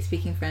try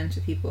speaking French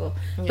with people.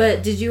 Yeah.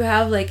 But did you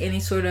have like any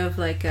sort of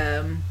like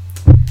did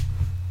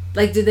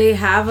they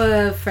have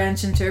a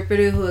French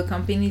interpreter who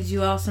accompanied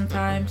you all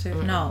sometimes? Or?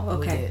 No.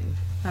 Okay.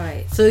 All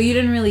right. So you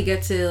didn't really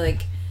get to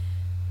like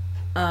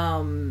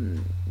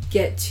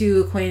get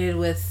too acquainted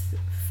with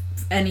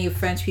any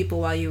French people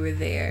while you were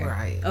there.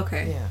 Right.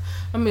 Okay. Yeah.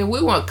 I mean,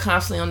 we weren't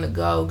constantly on the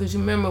go because you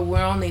remember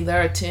we're only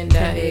there 10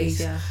 days.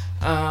 Yeah.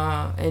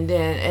 And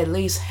then at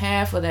least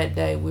half of that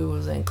day we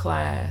was in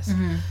class.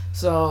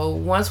 So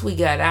once we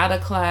got out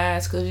of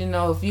class, because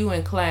if you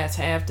in class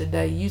half the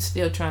day, you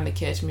still trying to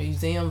catch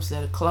museums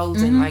that are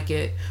closing like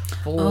at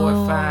 4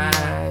 or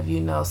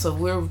 5. So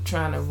we're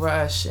trying to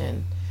rush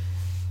and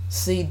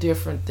see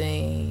different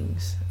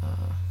things.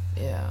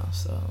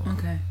 So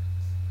okay,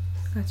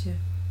 gotcha.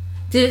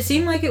 Did it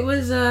seem like it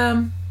was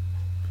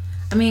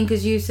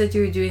because you said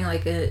you were doing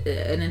like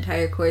an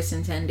entire course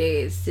in 10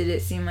 days. Did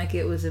it seem like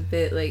it was a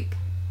bit like,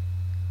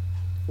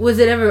 was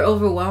it ever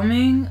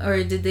overwhelming,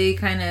 or did they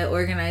kind of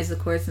organize the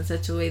course in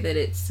such a way that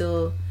it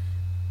still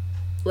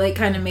like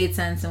kind of made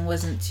sense and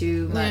wasn't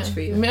too much for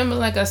you? Remember,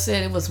 like I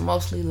said, it was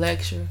mostly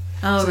lecture.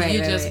 Oh, so right.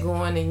 you're just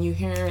going and you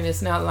hearing.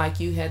 It's not like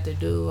you had to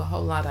do a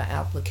whole lot of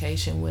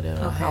application with it,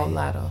 or a whole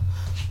lot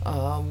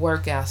of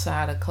work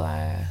outside of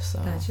class. So,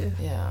 gotcha.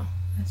 Yeah.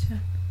 Gotcha.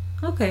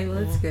 Okay,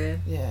 well that's good.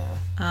 Yeah.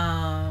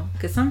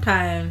 Because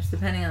sometimes,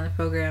 depending on the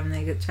program,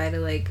 they could try to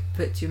like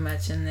put too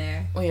much in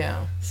there.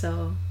 Yeah.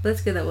 So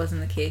that's good that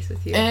wasn't the case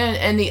with you.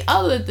 And the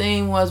other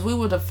thing was we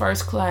were the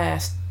first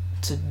class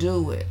to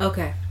do it.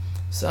 Okay.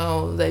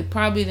 So they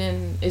probably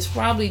didn't. It's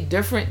probably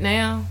different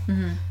now.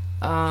 Mm-hmm.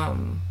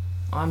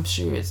 I'm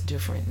sure it's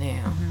different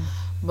now. Mm-hmm.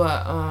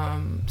 But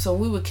so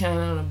we would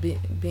kind of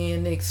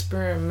being the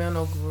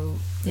experimental group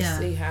to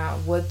see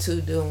what to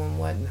do and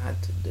what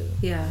not to do.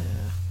 Yeah.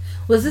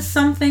 Was this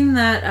something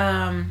that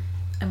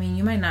I mean,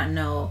 you might not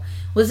know.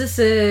 Was this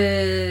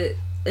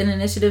an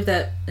initiative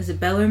that is it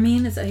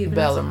Bellarmine? Is that who you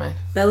pronounce it? Bellarmine.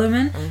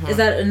 Bellarmine? Mm-hmm. Is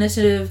that an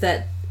initiative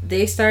that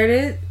they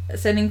started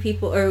sending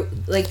people, or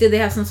like did they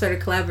have some sort of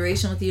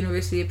collaboration with the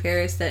University of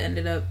Paris that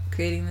ended up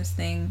creating this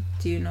thing?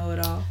 Do you know at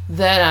all?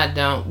 That I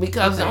don't,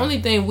 because the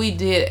only thing we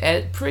did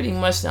at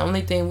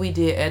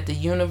the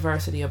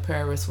University of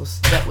Paris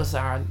was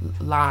our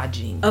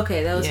lodging.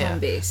 Okay, that was home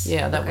base.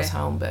 Yeah, that was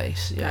home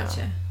base. Yeah.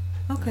 Gotcha.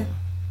 Okay.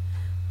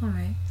 All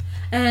right.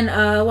 And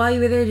while you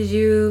were there,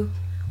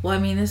 well, I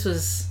mean,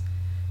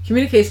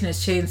 communication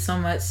has changed so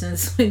much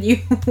since when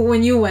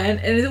you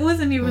went, and it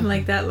wasn't even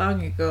like that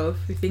long ago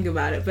if you think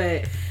about it.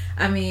 But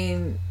I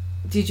mean,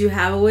 did you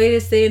have a way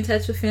to stay in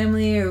touch with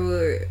family,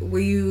 or were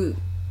you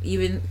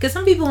even, because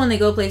some people when they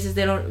go places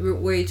they don't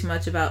worry too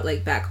much about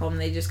like back home,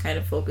 they just kind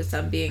of focus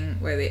on being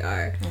where they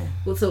are.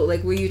 Well, so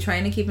like were you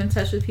trying to keep in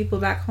touch with people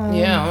back home?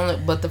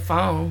 But the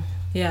phone.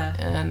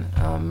 And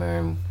I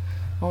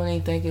don't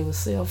even think it was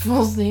cell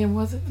phones then,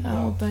 was it? I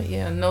don't think.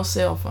 No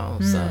cell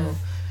phones. So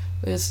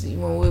it's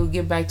when we would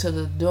get back to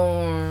the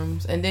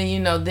dorms, and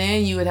then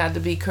then you would have to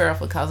be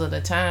careful because of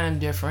the time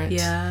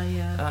difference.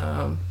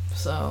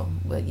 So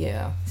you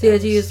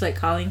had to use like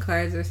calling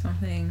cards or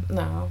something?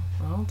 No,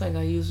 I don't think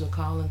I used a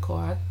calling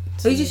card.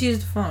 Oh, you just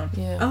used the phone?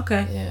 Yeah.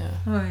 Okay. Yeah.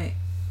 All right.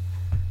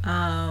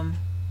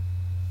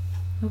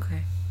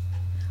 Okay.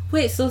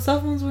 Wait, so cell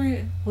phones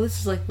weren't... Well, this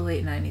is like the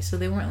late 90s, so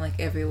they weren't like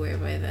everywhere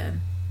by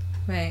then,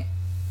 right?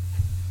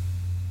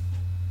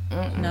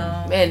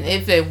 No. And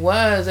if it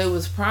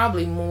was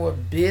probably more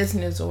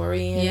business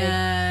oriented.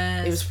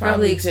 Yeah. It was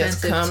probably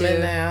just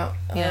coming out.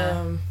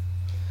 Yeah.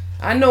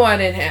 I know I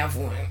didn't have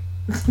one.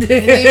 And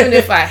even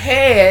if I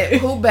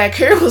had, who back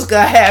here was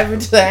gonna have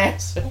it to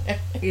answer?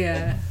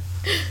 Yeah.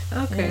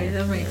 Okay,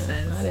 that makes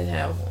sense. I didn't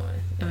have one.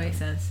 That makes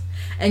sense.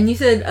 And you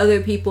said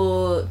other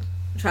people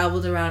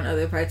traveled around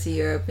other parts of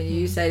Europe, and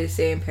you decided to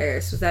stay in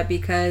Paris. Was that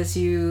because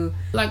you...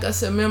 Like I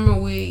said, remember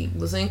we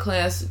was in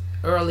class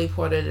early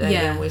part of the day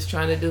and was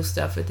trying to do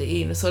stuff at the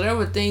evening. So there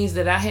were things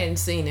that I hadn't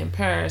seen in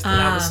Paris that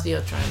I was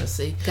still trying to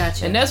see.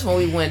 Gotcha. And that's when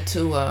we went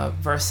to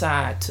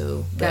Versailles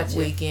too. That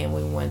weekend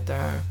we went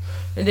there.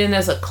 And then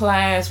as a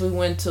class we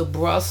went to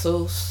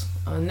Brussels.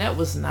 And that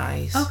was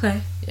nice.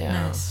 Okay.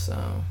 Yeah. Nice.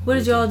 So what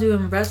did y'all do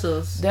in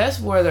Brussels? That's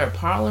where their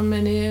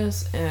parliament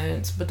is,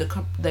 but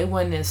they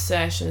wasn't in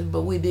session,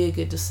 but we did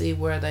get to see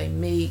where they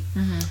meet.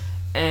 Mm-hmm.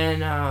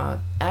 And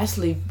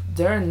actually,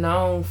 they're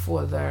known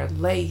for their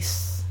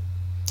lace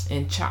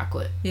and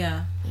chocolate.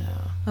 Yeah.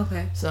 Yeah.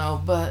 Okay.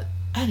 So, but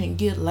I didn't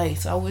get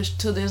lace. I wish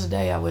I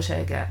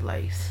had got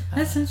lace.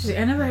 That's interesting.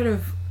 I never heard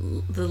of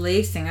the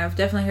lace thing. I've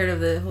definitely heard of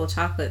the whole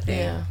chocolate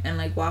thing and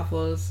like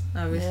waffles,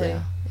 obviously.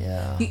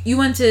 Yeah. You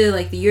went to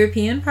like the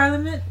European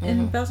Parliament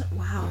in Belgium?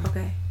 Wow.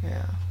 Okay.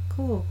 Yeah.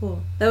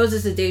 Cool. That was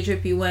just a day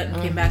trip. You went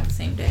and came back the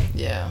same day.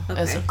 Yeah.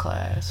 Okay. As a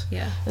class.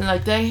 Yeah. And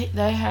like they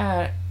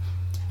had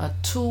a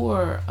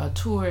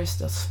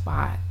tourist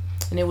spot,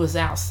 and it was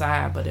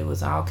outside, but it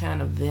was all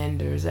kind of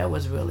vendors. That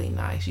was really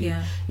nice. You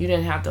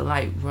didn't have to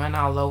like run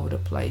all over the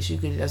place. You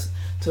could just,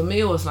 to me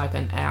it was like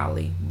an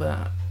alley,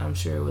 but I'm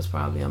sure it was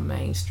probably a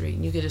main street,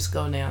 and you could just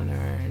go down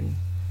there and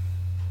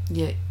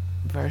get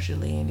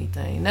virtually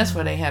anything. And that's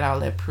where they had all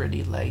that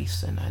pretty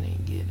lace, and I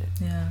didn't get it.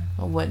 Yeah.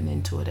 I wasn't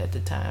into it at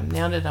the time.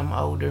 Now that I'm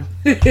older,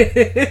 at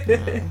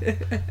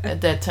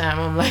that time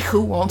I'm like,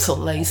 who wants a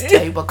lace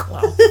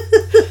tablecloth?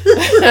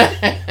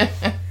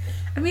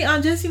 I mean,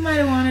 Aunt Jessie might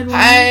have wanted one.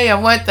 Hey, I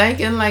wasn't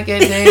thinking like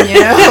that,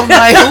 Danielle. I'm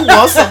like, who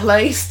wants a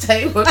lace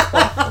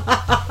tablecloth?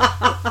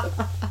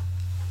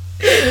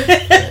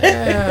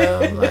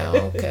 I'm like,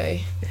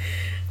 okay.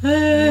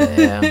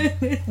 Yeah,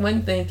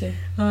 wasn't thinking.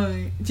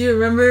 Do you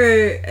remember,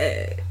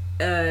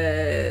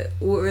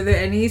 were there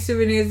any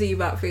souvenirs that you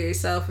bought for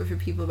yourself or for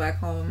people back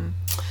home?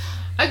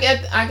 I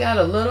got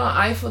a little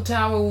Eiffel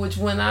Tower, which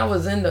when I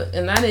was and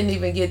I didn't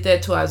even get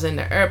that till I was in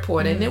the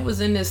airport, and it was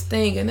in this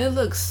thing, and it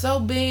looked so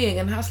big,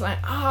 and I was like,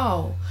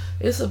 oh,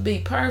 this will be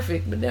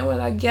perfect. But then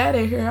when I got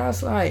it here, I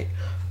was like,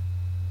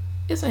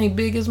 this ain't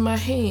big as my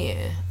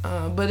hand,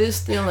 but it's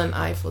still an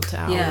Eiffel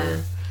Tower. Yeah.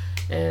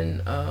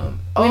 And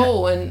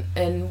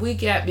and we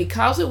got,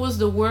 because it was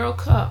the World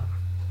Cup,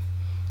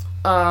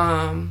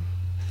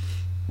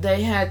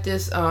 they had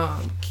this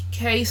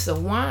case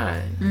of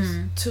wine.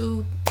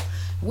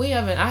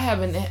 I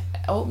haven't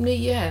opened it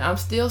yet. I'm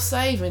still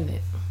saving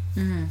it.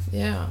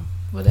 Yeah.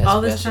 Well, that's all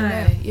this time.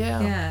 Day.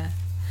 Yeah.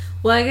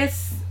 Well, I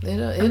guess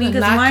it'll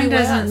because wine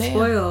doesn't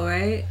spoil,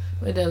 right?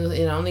 It doesn't.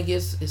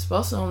 It's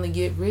supposed to only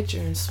get richer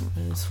and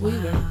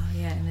sweeter. Wow,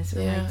 yeah, and it's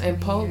and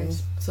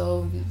potent.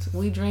 So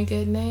we drink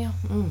it now.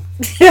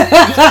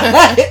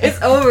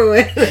 It's over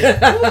with.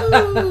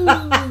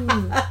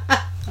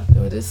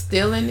 This it's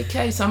still in the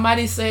case.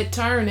 Somebody said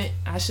turn it.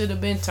 I should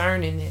have been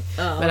turning it.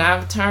 But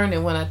I've turned it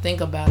when I think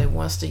about it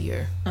once a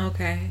year.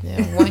 Okay.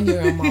 Yeah, 1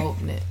 year I'm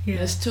opening it.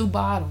 Yeah. It's 2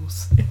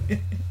 bottles.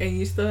 And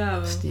you still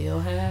have them? Still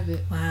have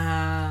it.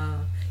 Wow.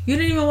 You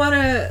didn't even want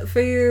to,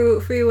 for your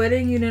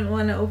wedding, you didn't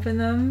want to open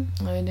them?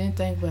 I didn't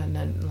think about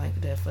nothing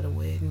like that for the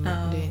wedding.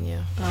 Then,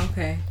 yeah.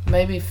 Okay.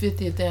 Maybe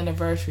 50th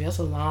anniversary. That's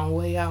a long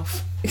way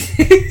off.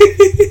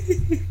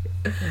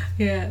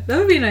 Yeah, that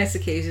would be a nice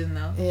occasion,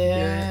 though.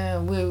 Yeah,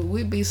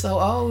 we'd be so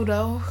old,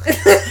 though.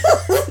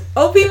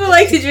 Old people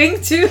like to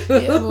drink, too.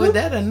 Yeah, but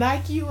that'll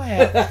knock you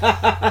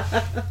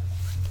out.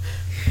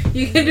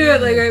 You can do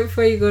it, like, right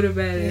before you go to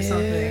bed or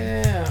something.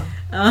 Yeah.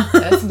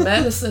 That's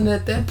medicine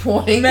at that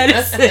point.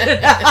 Medicine.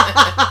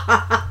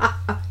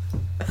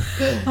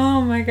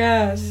 Oh, my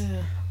gosh.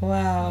 Yeah.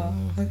 Wow.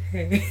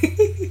 Okay.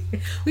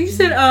 Well, you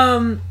said,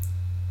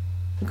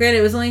 granted,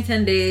 it was only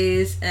 10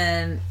 days,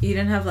 and you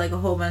didn't have, like, a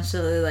whole bunch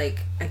of,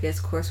 like, I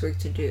guess, coursework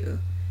to do.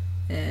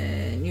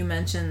 And you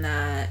mentioned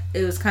that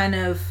it was kind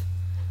of,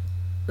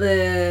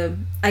 I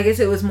guess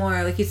it was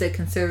more, like you said,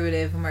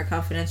 conservative and more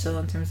confidential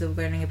in terms of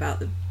learning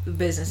about the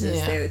businesses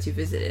there that you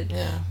visited.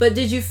 Yeah. But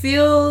did you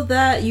feel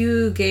that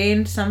you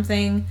gained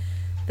something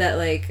that,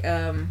 like,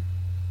 that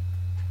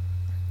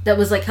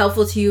was, like,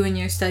 helpful to you in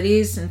your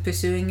studies and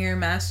pursuing your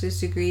master's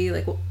degree?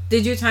 Like,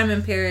 did your time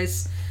in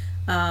Paris,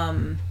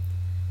 I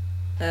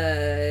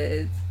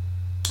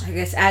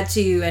guess, add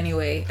to you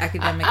anyway,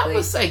 academically? I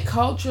would say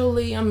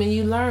culturally, I mean,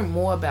 you learn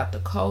more about the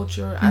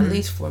culture. At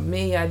least for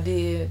me, I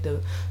did.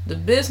 The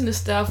business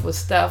stuff was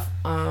stuff,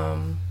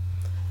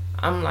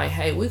 I'm like,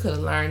 hey, we could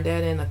have learned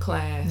that in a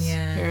class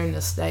here in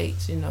the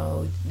States, you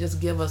know. Just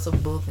give us a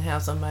book and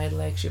have somebody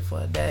lecture for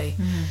a day.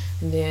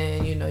 And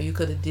then, you know, you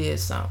could have did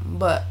something.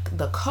 But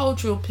the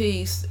cultural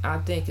piece, I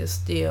think, is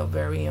still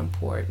very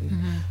important.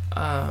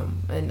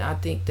 And I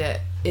think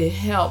that it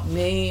helped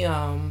me,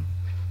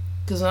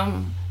 because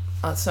I'm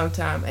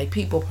sometimes a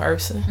people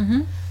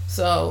person.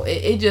 So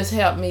it just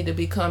helped me to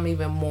become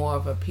even more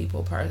of a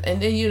people person.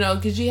 And then, you know,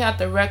 because you have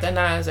to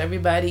recognize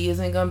everybody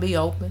isn't going to be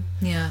open.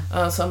 Yeah.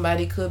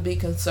 Somebody could be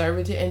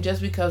conservative. And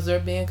just because they're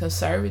being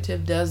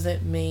conservative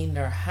doesn't mean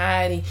they're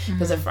hiding.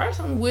 Because at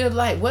first we're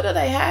like, what are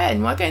they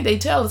hiding? Why can't they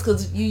tell us?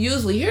 Because you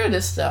usually hear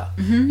this stuff.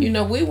 You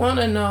know, we want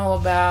to know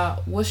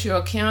about what's your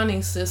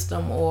accounting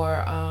system,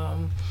 or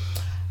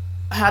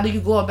how do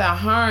you go about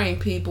hiring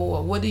people,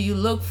 or what do you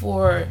look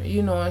for,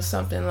 you know, and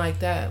something like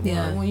that.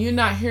 Yeah. When you're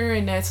not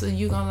hearing that, so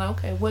you're going to like,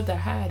 okay, what they're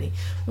hiding.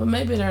 Well,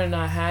 maybe they're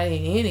not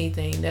hiding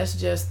anything. That's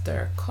just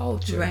their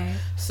culture. Right.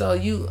 So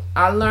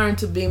I learned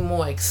to be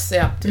more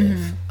accepting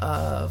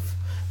of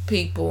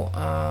people,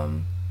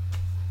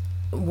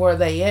 where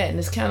they at. And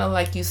it's kind of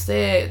like you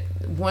said,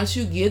 once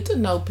you get to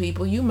know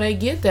people, you may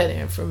get that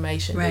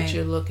information that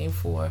you're looking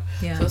for.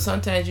 Yeah. So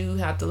sometimes you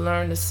have to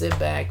learn to sit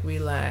back,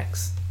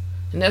 relax.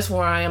 And that's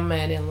where I am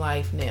at in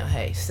life now.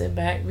 Hey, sit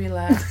back,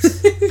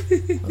 relax.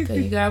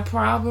 Okay, you got a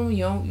problem,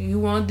 you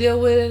want to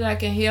deal with it, I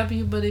can help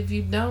you. But if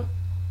you don't,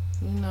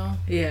 you know,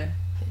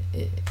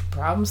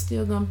 problem's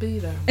still gonna be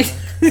there.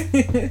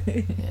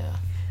 Yeah.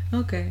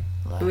 Okay.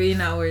 But you're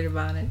not worried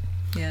about it.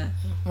 Yeah.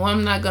 Well,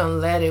 I'm not gonna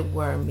let it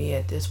worry me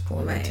at this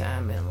point in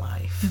time in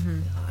life.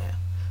 You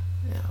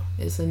know,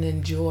 it's an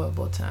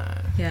enjoyable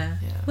time. Yeah.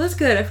 Well, that's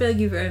good. I feel like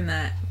you've earned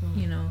that.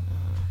 You know.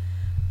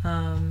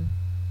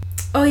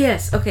 Oh,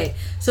 yes. Okay.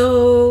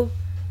 So,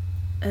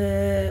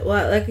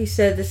 well, like you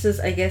said, this is,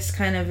 I guess,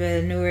 kind of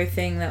a newer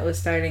thing that was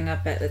starting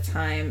up at the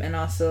time. And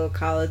also,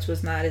 college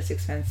was not as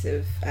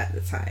expensive at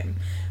the time.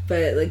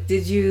 But, like,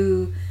 did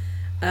you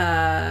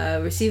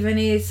receive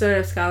any sort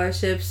of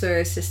scholarships or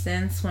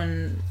assistance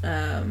when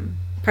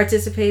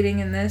participating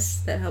in this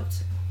that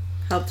helped?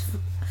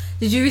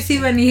 Did you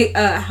receive any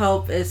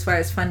help as far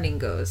as funding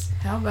goes?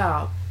 How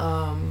about...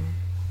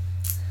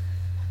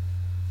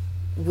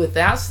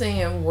 without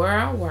saying where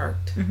I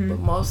worked, but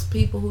most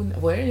people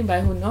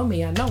anybody who know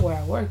me, I know where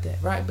I worked at,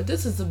 right? But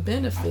this is a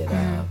benefit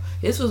of.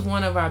 This was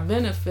one of our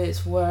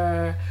benefits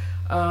where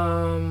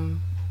my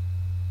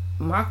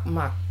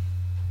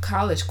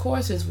college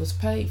courses was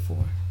paid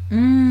for.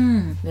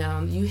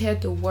 Now, you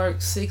had to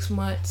work 6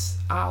 months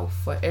off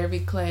for every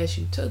class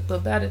you took,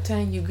 but by the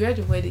time you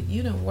graduated,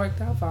 you done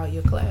worked off all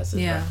your classes.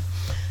 Yeah. Right?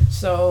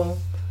 So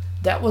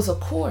that was a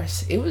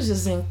course. It was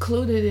just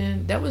included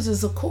in. That was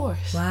just a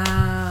course.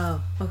 Wow.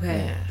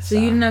 Okay. Yeah, so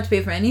you didn't have to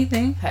pay for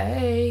anything?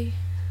 Hey.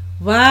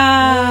 Wow.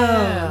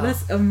 Yeah.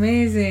 That's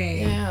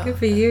amazing. Yeah. Good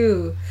for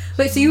you.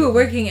 Wait, so you were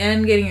working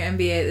and getting your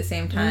MBA at the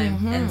same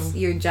time, and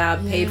your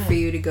job paid for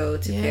you to go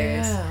to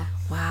Paris.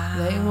 Wow.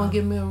 They didn't want to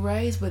give me a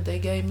raise, but they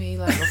gave me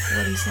like a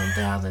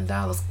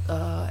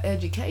 $40,000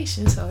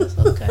 education, so it's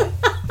okay.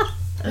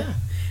 Yeah.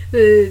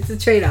 It's a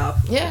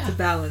trade-off. Yeah. It's a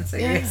balance, I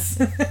guess.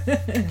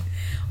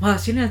 Wow,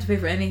 so you didn't have to pay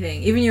for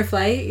anything. Even your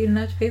flight, you didn't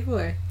have to pay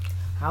for?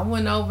 I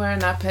went over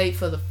and I paid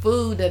for the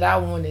food that I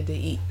wanted to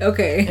eat.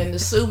 Okay. And the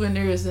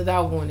souvenirs that I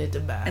wanted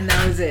to buy. And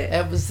that was it?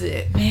 That was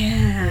it.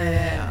 Man.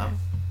 Yeah.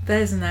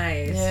 That's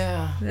nice.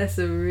 Yeah. That's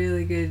a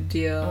really good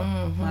deal.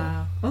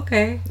 Wow.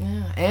 Okay.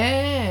 Yeah.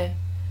 And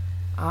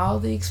all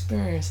the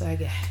experience I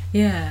got.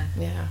 Yeah.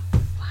 Yeah. Wow.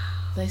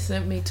 They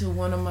sent me to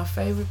one of my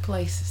favorite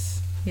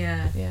places.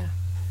 Yeah. Yeah.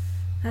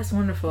 That's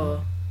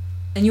wonderful.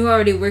 And you were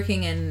already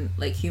working in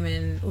like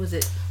human, what was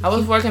it? I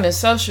was working in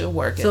social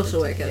work at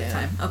the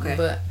time. Okay.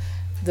 But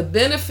the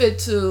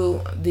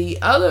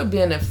other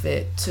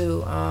benefit to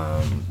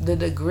the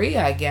degree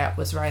I got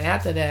was right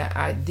after that.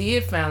 I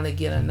did finally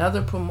get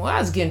another promotion. I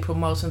was getting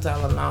promotions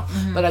all along,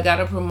 but I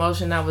got a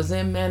promotion. I was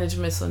in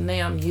management, so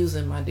now I'm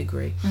using my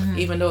degree,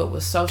 even though it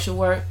was social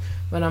work,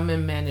 but I'm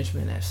in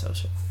management at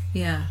social work.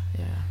 Yeah.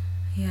 Yeah.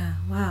 Yeah.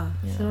 Wow.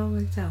 Yeah. So it all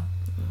worked out.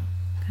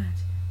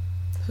 Gotcha.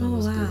 So wow.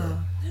 Good.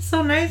 That's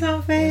so nice,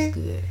 huh, Faye? That's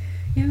good.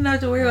 You didn't have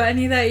to worry about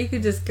any of that. You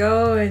could just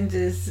go and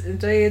just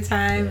enjoy your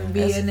time and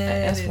be in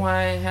it. That's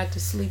why I had to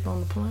sleep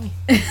on the plane.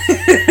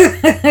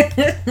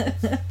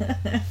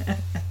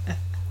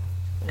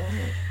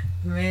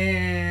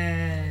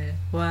 Man.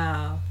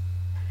 Wow.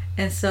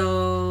 And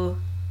so,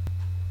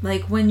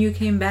 like, when you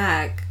came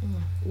back,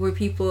 were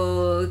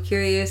people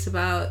curious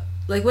about,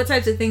 like, what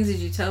types of things did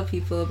you tell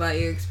people about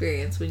your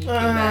experience when you came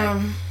back?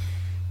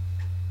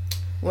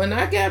 When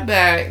I got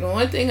back, the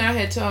one thing I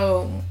had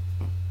told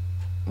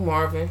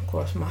Marvin, of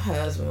course, my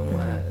husband,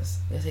 was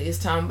he's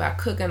talking about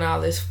cooking all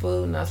this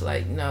food, and I was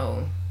like,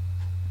 no,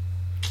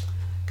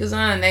 because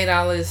I done ate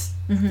all this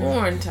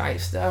foreign type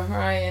stuff,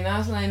 right? And I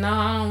was like, no,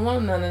 I don't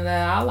want none of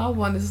that. All I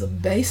want is a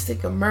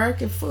basic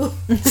American food.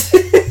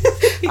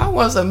 I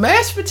want some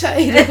mashed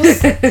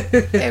potatoes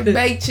and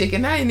baked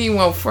chicken. I didn't even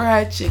want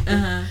fried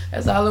chicken.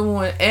 That's all I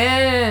want,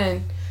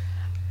 and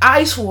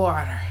ice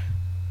water.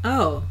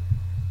 Oh.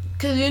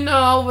 Because,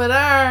 over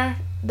there,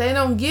 they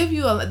don't give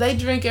you they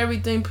drink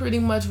everything pretty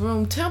much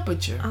room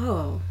temperature.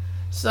 Oh.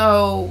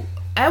 So,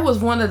 that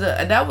was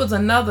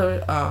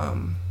another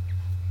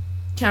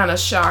kind of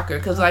shocker.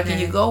 Because, like,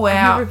 you go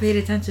out. I never paid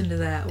attention to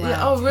that. Wow.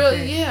 Yeah, oh, really?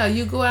 Okay. Yeah.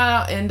 You go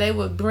out and they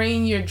would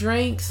bring your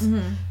drinks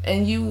and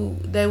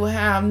they would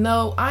have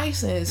no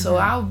ice in it. So,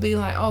 I would be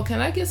like, oh,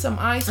 can I get some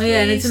ice, please? Oh,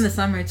 yeah, and it's in the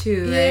summer,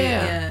 too, right?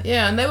 Yeah.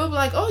 Yeah. And they would be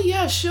like, oh,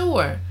 yeah,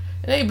 sure.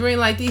 And they bring,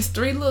 like, these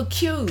 3 little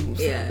cubes.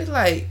 Yeah. It's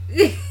like...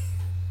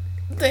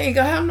 They ain't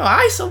gonna have no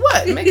ice or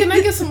what? Can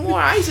I get some more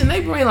ice? And they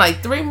bring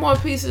like 3 more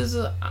pieces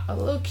of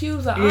little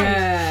cubes of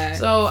ice.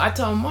 So I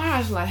told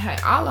Mars, like, hey,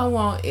 all I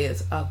want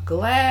is a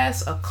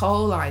glass of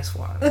cold ice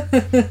water,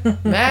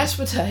 mashed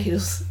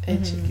potatoes,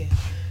 and chicken.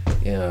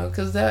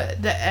 Because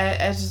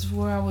that's just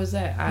where I was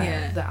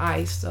at. The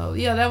ice. So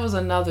yeah, that was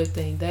another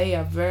thing. They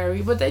are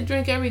but they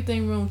drink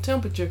everything room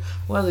temperature,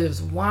 whether it's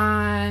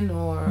wine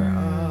or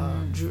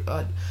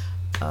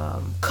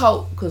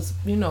Coke, because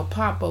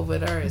pop over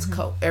there is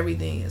Coke.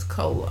 Everything is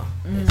cola.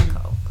 It's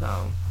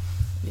Coke.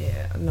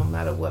 Yeah, no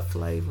matter what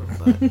flavor.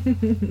 But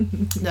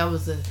that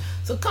was it.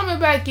 So coming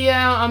back,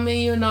 I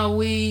mean,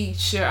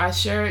 I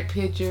shared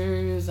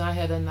pictures. I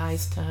had a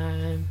nice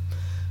time.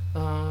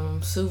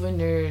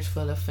 Souvenirs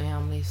for the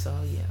family. So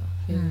yeah,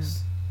 it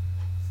was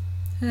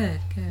good.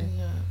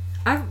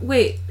 Yeah.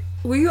 Wait.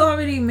 Were you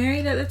already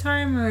married at the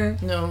time, or?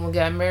 No, we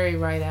got married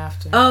right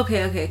after. Oh,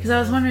 okay. Because I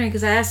was wondering,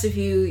 because I asked if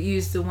you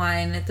used the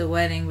wine at the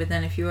wedding, but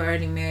then if you were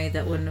already married,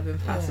 that wouldn't have been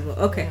possible.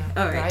 Yeah, okay,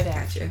 all right,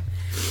 gotcha.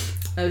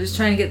 I was just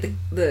trying to get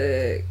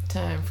the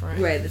time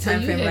frame. Right, the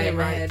time frame right in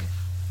my head.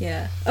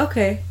 Yeah.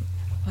 Okay.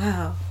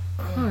 Wow.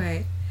 All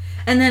right.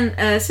 And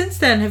then since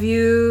then, have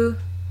you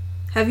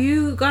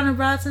gone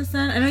abroad since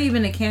then? I know you've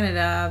been to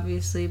Canada,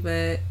 obviously,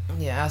 but...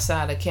 Yeah,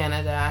 outside of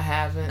Canada, I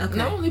haven't. Okay.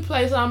 The only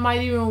place I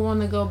might even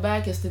want to go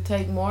back is to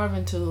take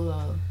Marvin to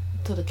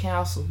the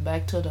castle,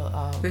 back to the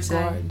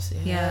gardens.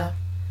 Yeah.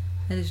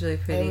 That is really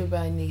pretty.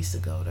 Everybody needs to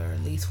go there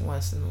at least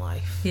once in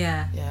life.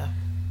 Yeah. Yeah.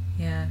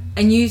 Yeah.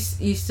 And you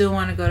still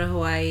want to go to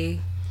Hawaii?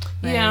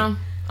 Right? Yeah.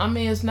 I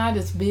mean, it's not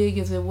as big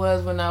as it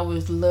was when I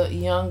was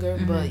younger,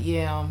 but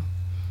yeah.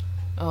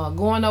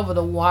 Going over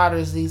the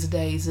waters these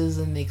days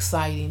isn't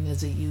exciting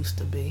as it used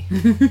to be.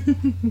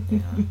 Yeah.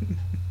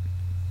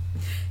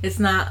 It's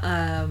not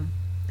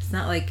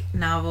like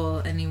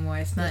novel anymore.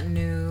 It's not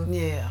new.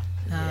 Yeah.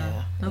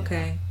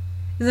 Okay.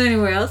 Is there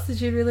anywhere else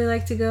that you'd really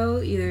like to go,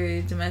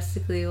 either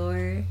domestically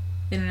or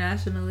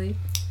internationally?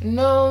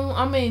 No,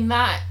 I mean,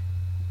 not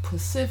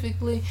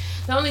specifically.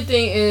 The only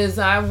thing is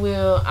I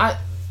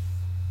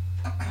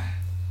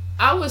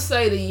would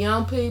say to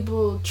young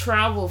people,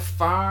 travel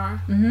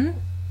far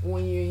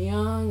when you're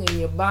young and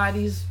your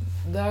body's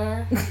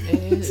there and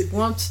it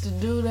wants to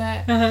do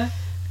that.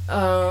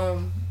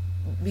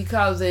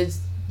 Because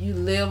you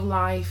live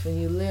life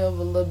and you live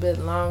a little bit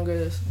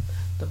longer.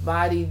 The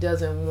body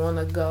doesn't want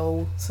to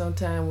go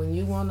sometime when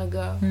you want to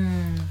go.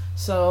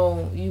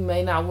 So you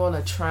may not want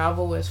to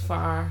travel as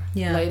far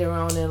later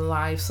on in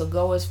life. So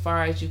go as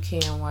far as you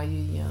can while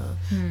you're young.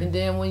 And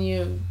then when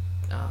you,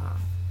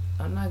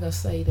 I'm not going to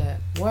say that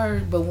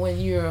word, but when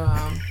you're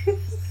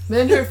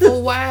been here for a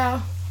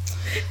while,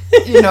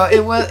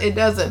 it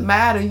doesn't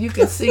matter. You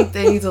can see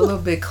things a little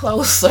bit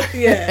closer.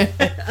 Yeah.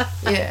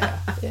 Yeah.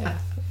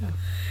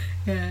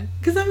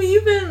 Because, I mean,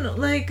 you've been,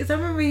 because I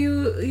remember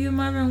you and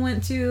Marvin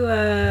went to,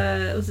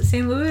 was it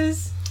St.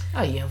 Louis?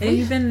 Oh, yeah. And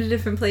you've been to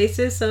different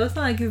places, so it's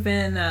not like you've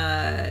been,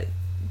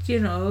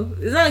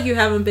 it's not like you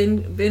haven't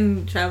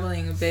been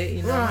traveling a bit,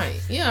 you know.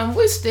 Right. Yeah,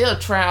 we still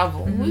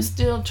travel. Mm-hmm. We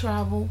still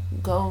travel.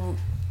 Go.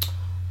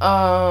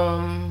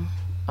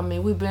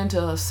 We've been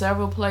to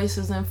several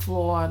places in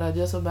Florida.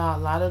 Just about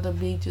a lot of the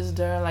beaches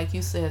there, like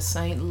you said,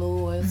 St.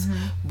 Louis,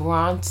 Mm-hmm.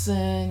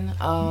 Bronson.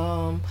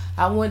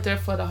 I went there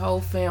for the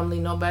whole family.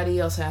 Nobody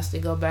else has to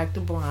go back to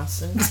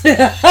Bronson.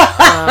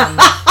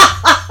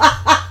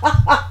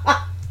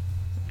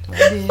 I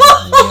did. Me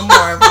and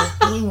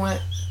Marvin, we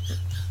went.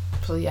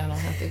 So y'all don't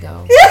have to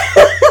go.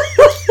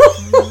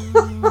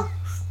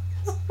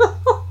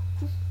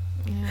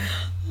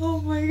 Oh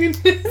my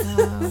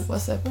goodness.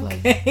 What's that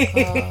place?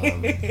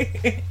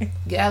 Okay.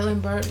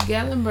 Gatlinburg.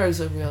 Gatlinburg's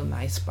a real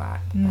nice spot.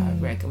 I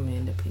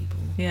recommend to people.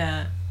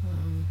 Yeah.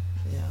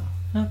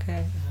 Yeah.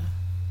 Okay.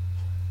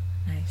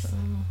 Nice.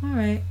 All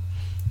right.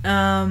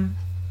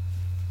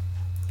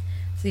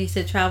 So you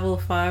said travel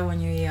far when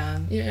you're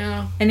young.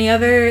 Yeah. Any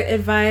other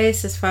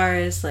advice as far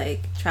as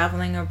like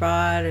traveling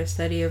abroad or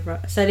studying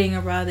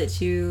abroad that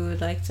you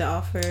would like to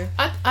offer?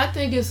 I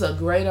think it's a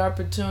great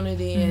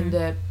opportunity, and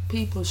that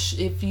people,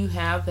 if you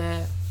have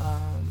that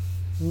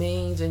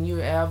means and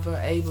you're ever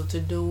able to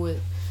do it,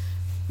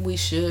 we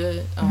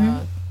should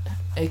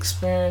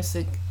experience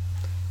it.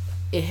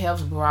 It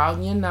helps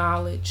broaden your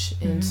knowledge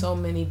in so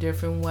many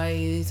different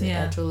ways,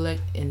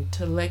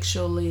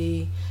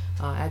 intellectually,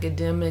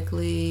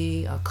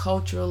 academically,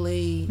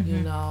 culturally,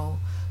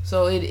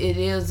 So it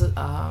is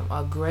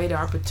a great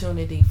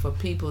opportunity for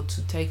people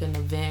to take an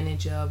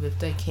advantage of if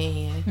they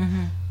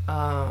can.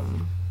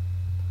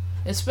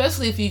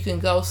 Especially if you can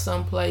go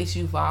someplace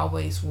you've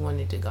always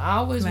wanted to go. I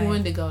always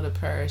wanted to go to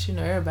Paris.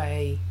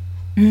 Everybody,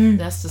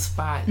 that's the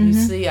spot. You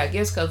see, I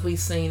guess because we've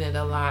seen it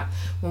a lot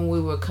when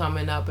we were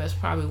coming up. That's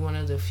probably one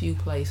of the few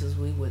places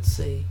we would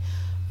see.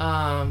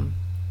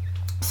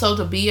 So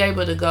to be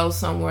able to go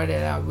somewhere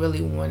that I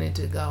really wanted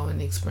to go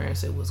and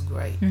experience it was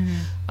great.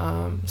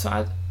 So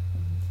I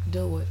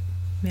do it.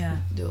 Yeah.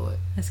 Do it.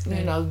 That's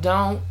great.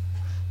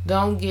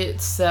 Don't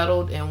get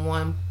settled in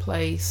one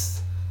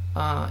place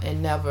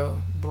and never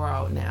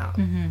broaden out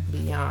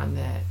beyond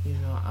that.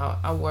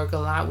 I work a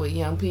lot with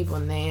young people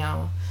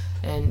now,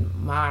 and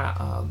my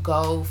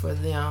goal for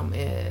them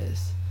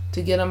is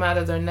to get them out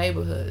of their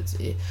neighborhoods.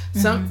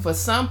 For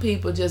some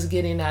people, just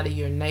getting out of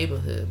your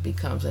neighborhood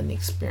becomes an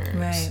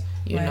experience.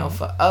 Right.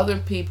 For other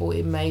people,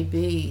 it may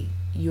be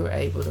you're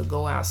able to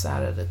go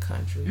outside of the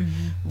country.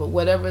 But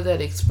whatever that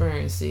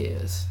experience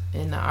is,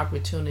 and the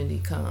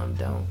opportunity come,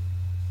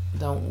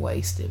 don't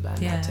waste it by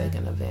not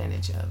taking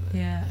advantage of it.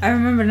 Yeah. I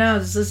remember now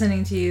just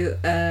listening to you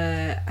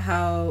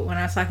how when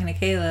I was talking to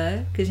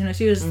Kayla, because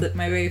she was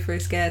my very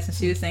first guest, and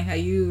she was saying how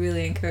you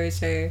really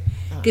encouraged her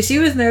because she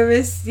was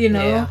nervous,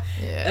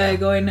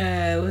 going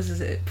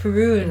to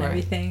Peru and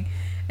everything,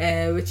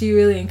 but you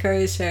really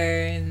encouraged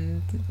her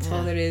and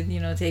told her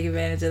to take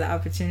advantage of the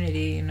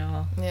opportunity,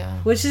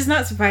 which is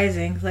not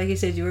surprising. Like you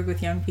said, you work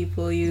with young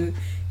people, you're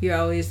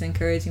always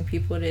encouraging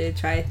people to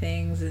try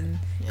things and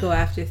go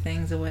after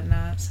things and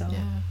whatnot. So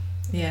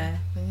and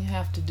you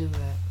have to do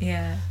that.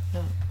 Yeah.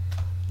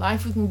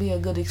 Life can be a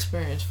good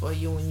experience for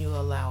you when you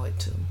allow it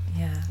to.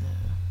 Yeah,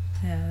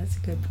 that's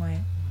a good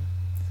point.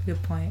 That's a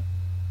good point.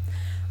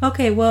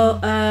 Okay,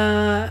 well,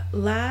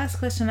 last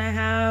question I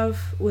have,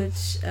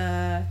 which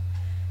I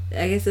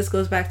guess this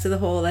goes back to the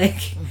whole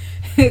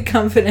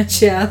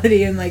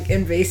confidentiality and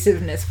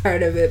invasiveness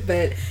part of it,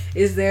 but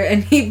is there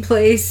any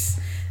place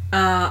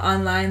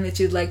online that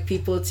you'd like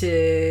people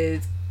to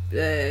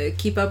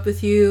keep up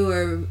with you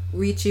or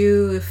reach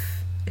you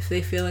if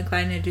they feel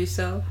inclined to do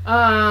so?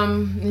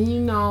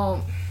 I'm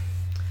on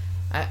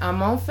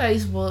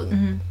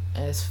Facebook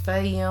as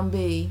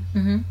FayMB,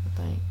 I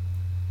think.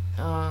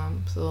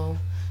 So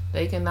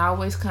they can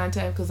always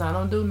contact, because I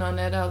don't do none of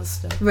that other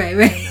stuff.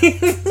 Right.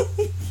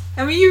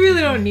 I mean, you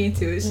really don't need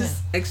to. It's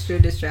just extra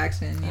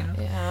distraction,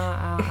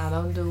 Yeah, I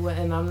don't do it,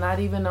 and I'm not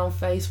even on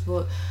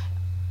Facebook.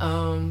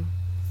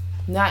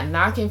 Not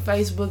knocking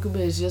Facebook,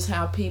 but it's just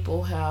how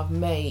people have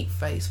made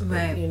Facebook,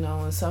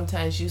 and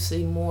sometimes you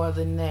see more of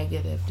the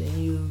negative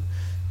than you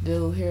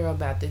do hear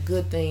about the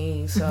good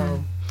things.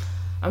 So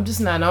I'm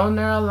just not on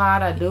there a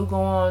lot. I do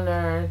go on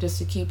there just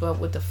to keep up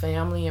with the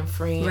family and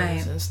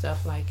friends and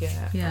stuff like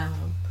that. Yeah.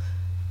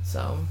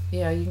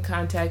 You can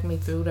contact me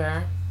through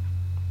there.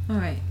 All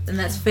right. And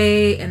that's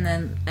Faye and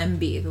then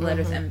MB, the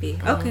letters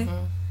MB. Okay.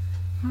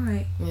 All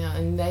right. Yeah,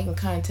 and they can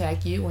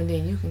contact you, and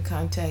then you can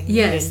contact me.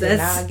 Yes, and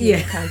that's I'll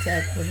get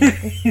contact with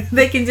them.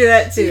 They can do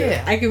that too.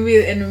 Yeah. I can be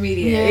the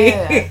intermediary.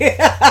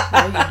 Yeah.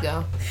 There you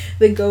go.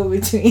 The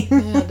go-between.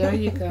 Yeah, there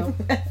you go.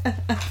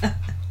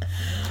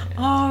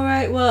 All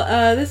right.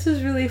 Well, this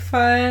was really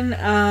fun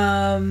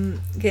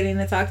getting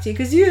to talk to you,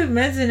 because you had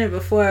mentioned it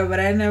before,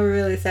 but I never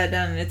really sat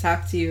down and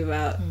talked to you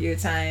about your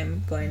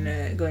time going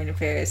to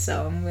Paris.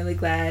 So I'm really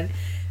glad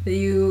that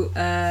you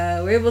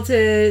were able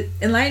to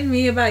enlighten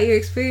me about your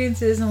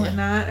experiences and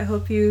whatnot. I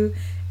hope you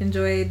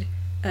enjoyed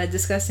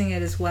discussing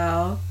it as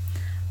well.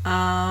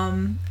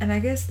 And I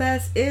guess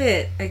that's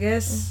it. I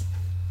guess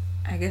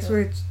I guess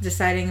we're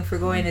deciding if we're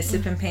going to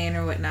Sip and Pain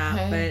or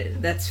whatnot,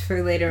 but that's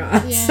for later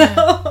on. Yeah.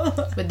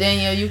 So. But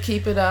Danielle, you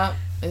keep it up.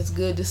 It's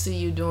good to see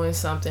you doing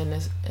something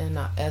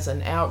as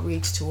an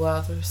outreach to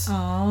others.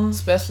 Aww.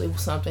 Especially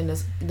something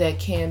that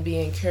can be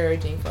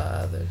encouraging for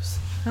others.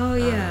 Oh,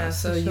 yeah.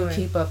 So you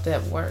keep up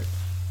that work.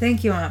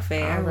 Thank you, Aunt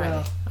Faye. I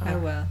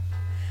will.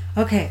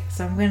 Okay,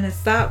 so I'm going to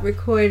stop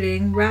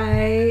recording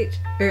right...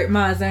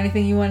 Ma, is there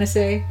anything you want to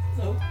say?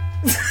 Nope.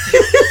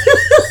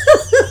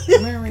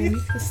 Mary, you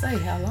can say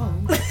hello.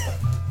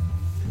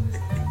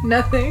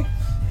 Nothing?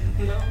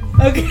 No.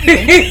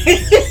 Okay.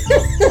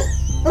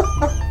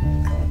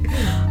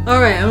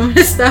 Alright, I'm going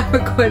to stop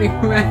recording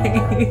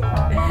right.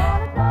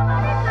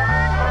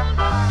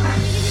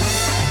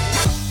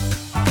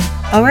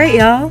 Alright,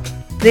 y'all.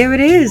 There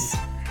it is.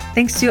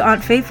 Thanks to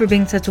Aunt Faye for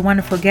being such a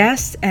wonderful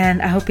guest, and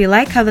I hope you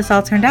like how this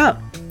all turned out.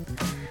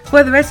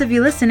 For the rest of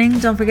you listening,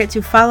 don't forget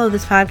to follow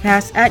this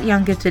podcast at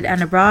Young Gifted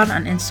and Abroad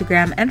on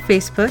Instagram and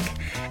Facebook,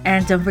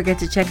 and don't forget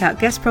to check out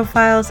guest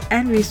profiles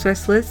and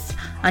resource lists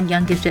on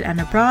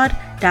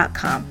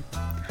younggiftedandabroad.com.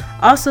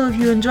 Also, if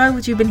you enjoy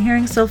what you've been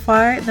hearing so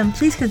far, then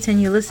please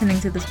continue listening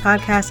to this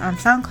podcast on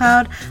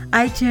SoundCloud,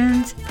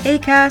 iTunes,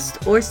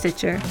 Acast, or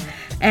Stitcher.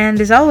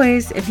 And as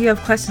always, if you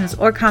have questions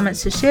or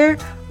comments to share,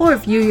 or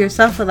if you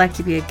yourself would like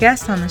to be a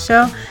guest on the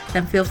show,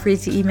 then feel free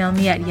to email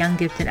me at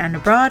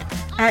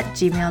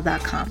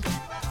younggiftedandabroad@gmail.com.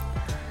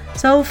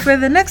 So for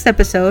the next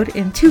episode,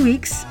 in 2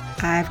 weeks,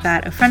 I've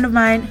got a friend of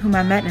mine whom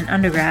I met in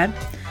undergrad.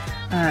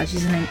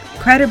 She's an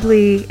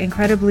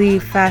incredibly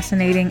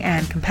fascinating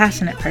and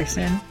compassionate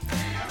person.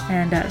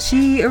 And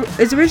she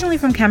is originally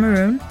from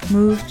Cameroon,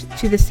 moved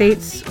to the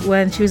States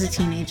when she was a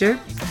teenager,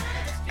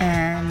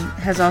 and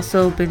has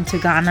also been to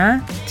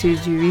Ghana to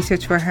do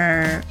research for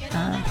her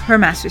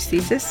master's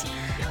thesis.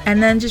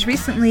 And then just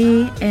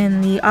recently, in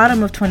the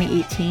autumn of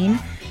 2018,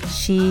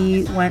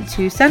 she went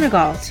to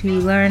Senegal to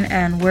learn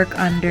and work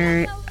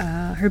under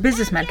her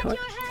business mentor.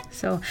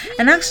 So,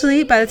 and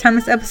actually, by the time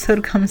this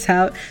episode comes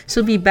out,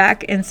 she'll be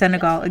back in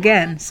Senegal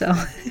again. So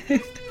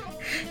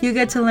you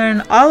get to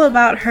learn all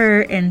about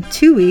her in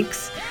 2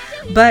 weeks.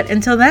 But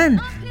until then,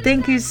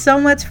 thank you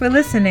so much for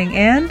listening,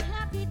 and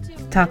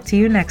talk to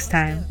you next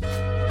time.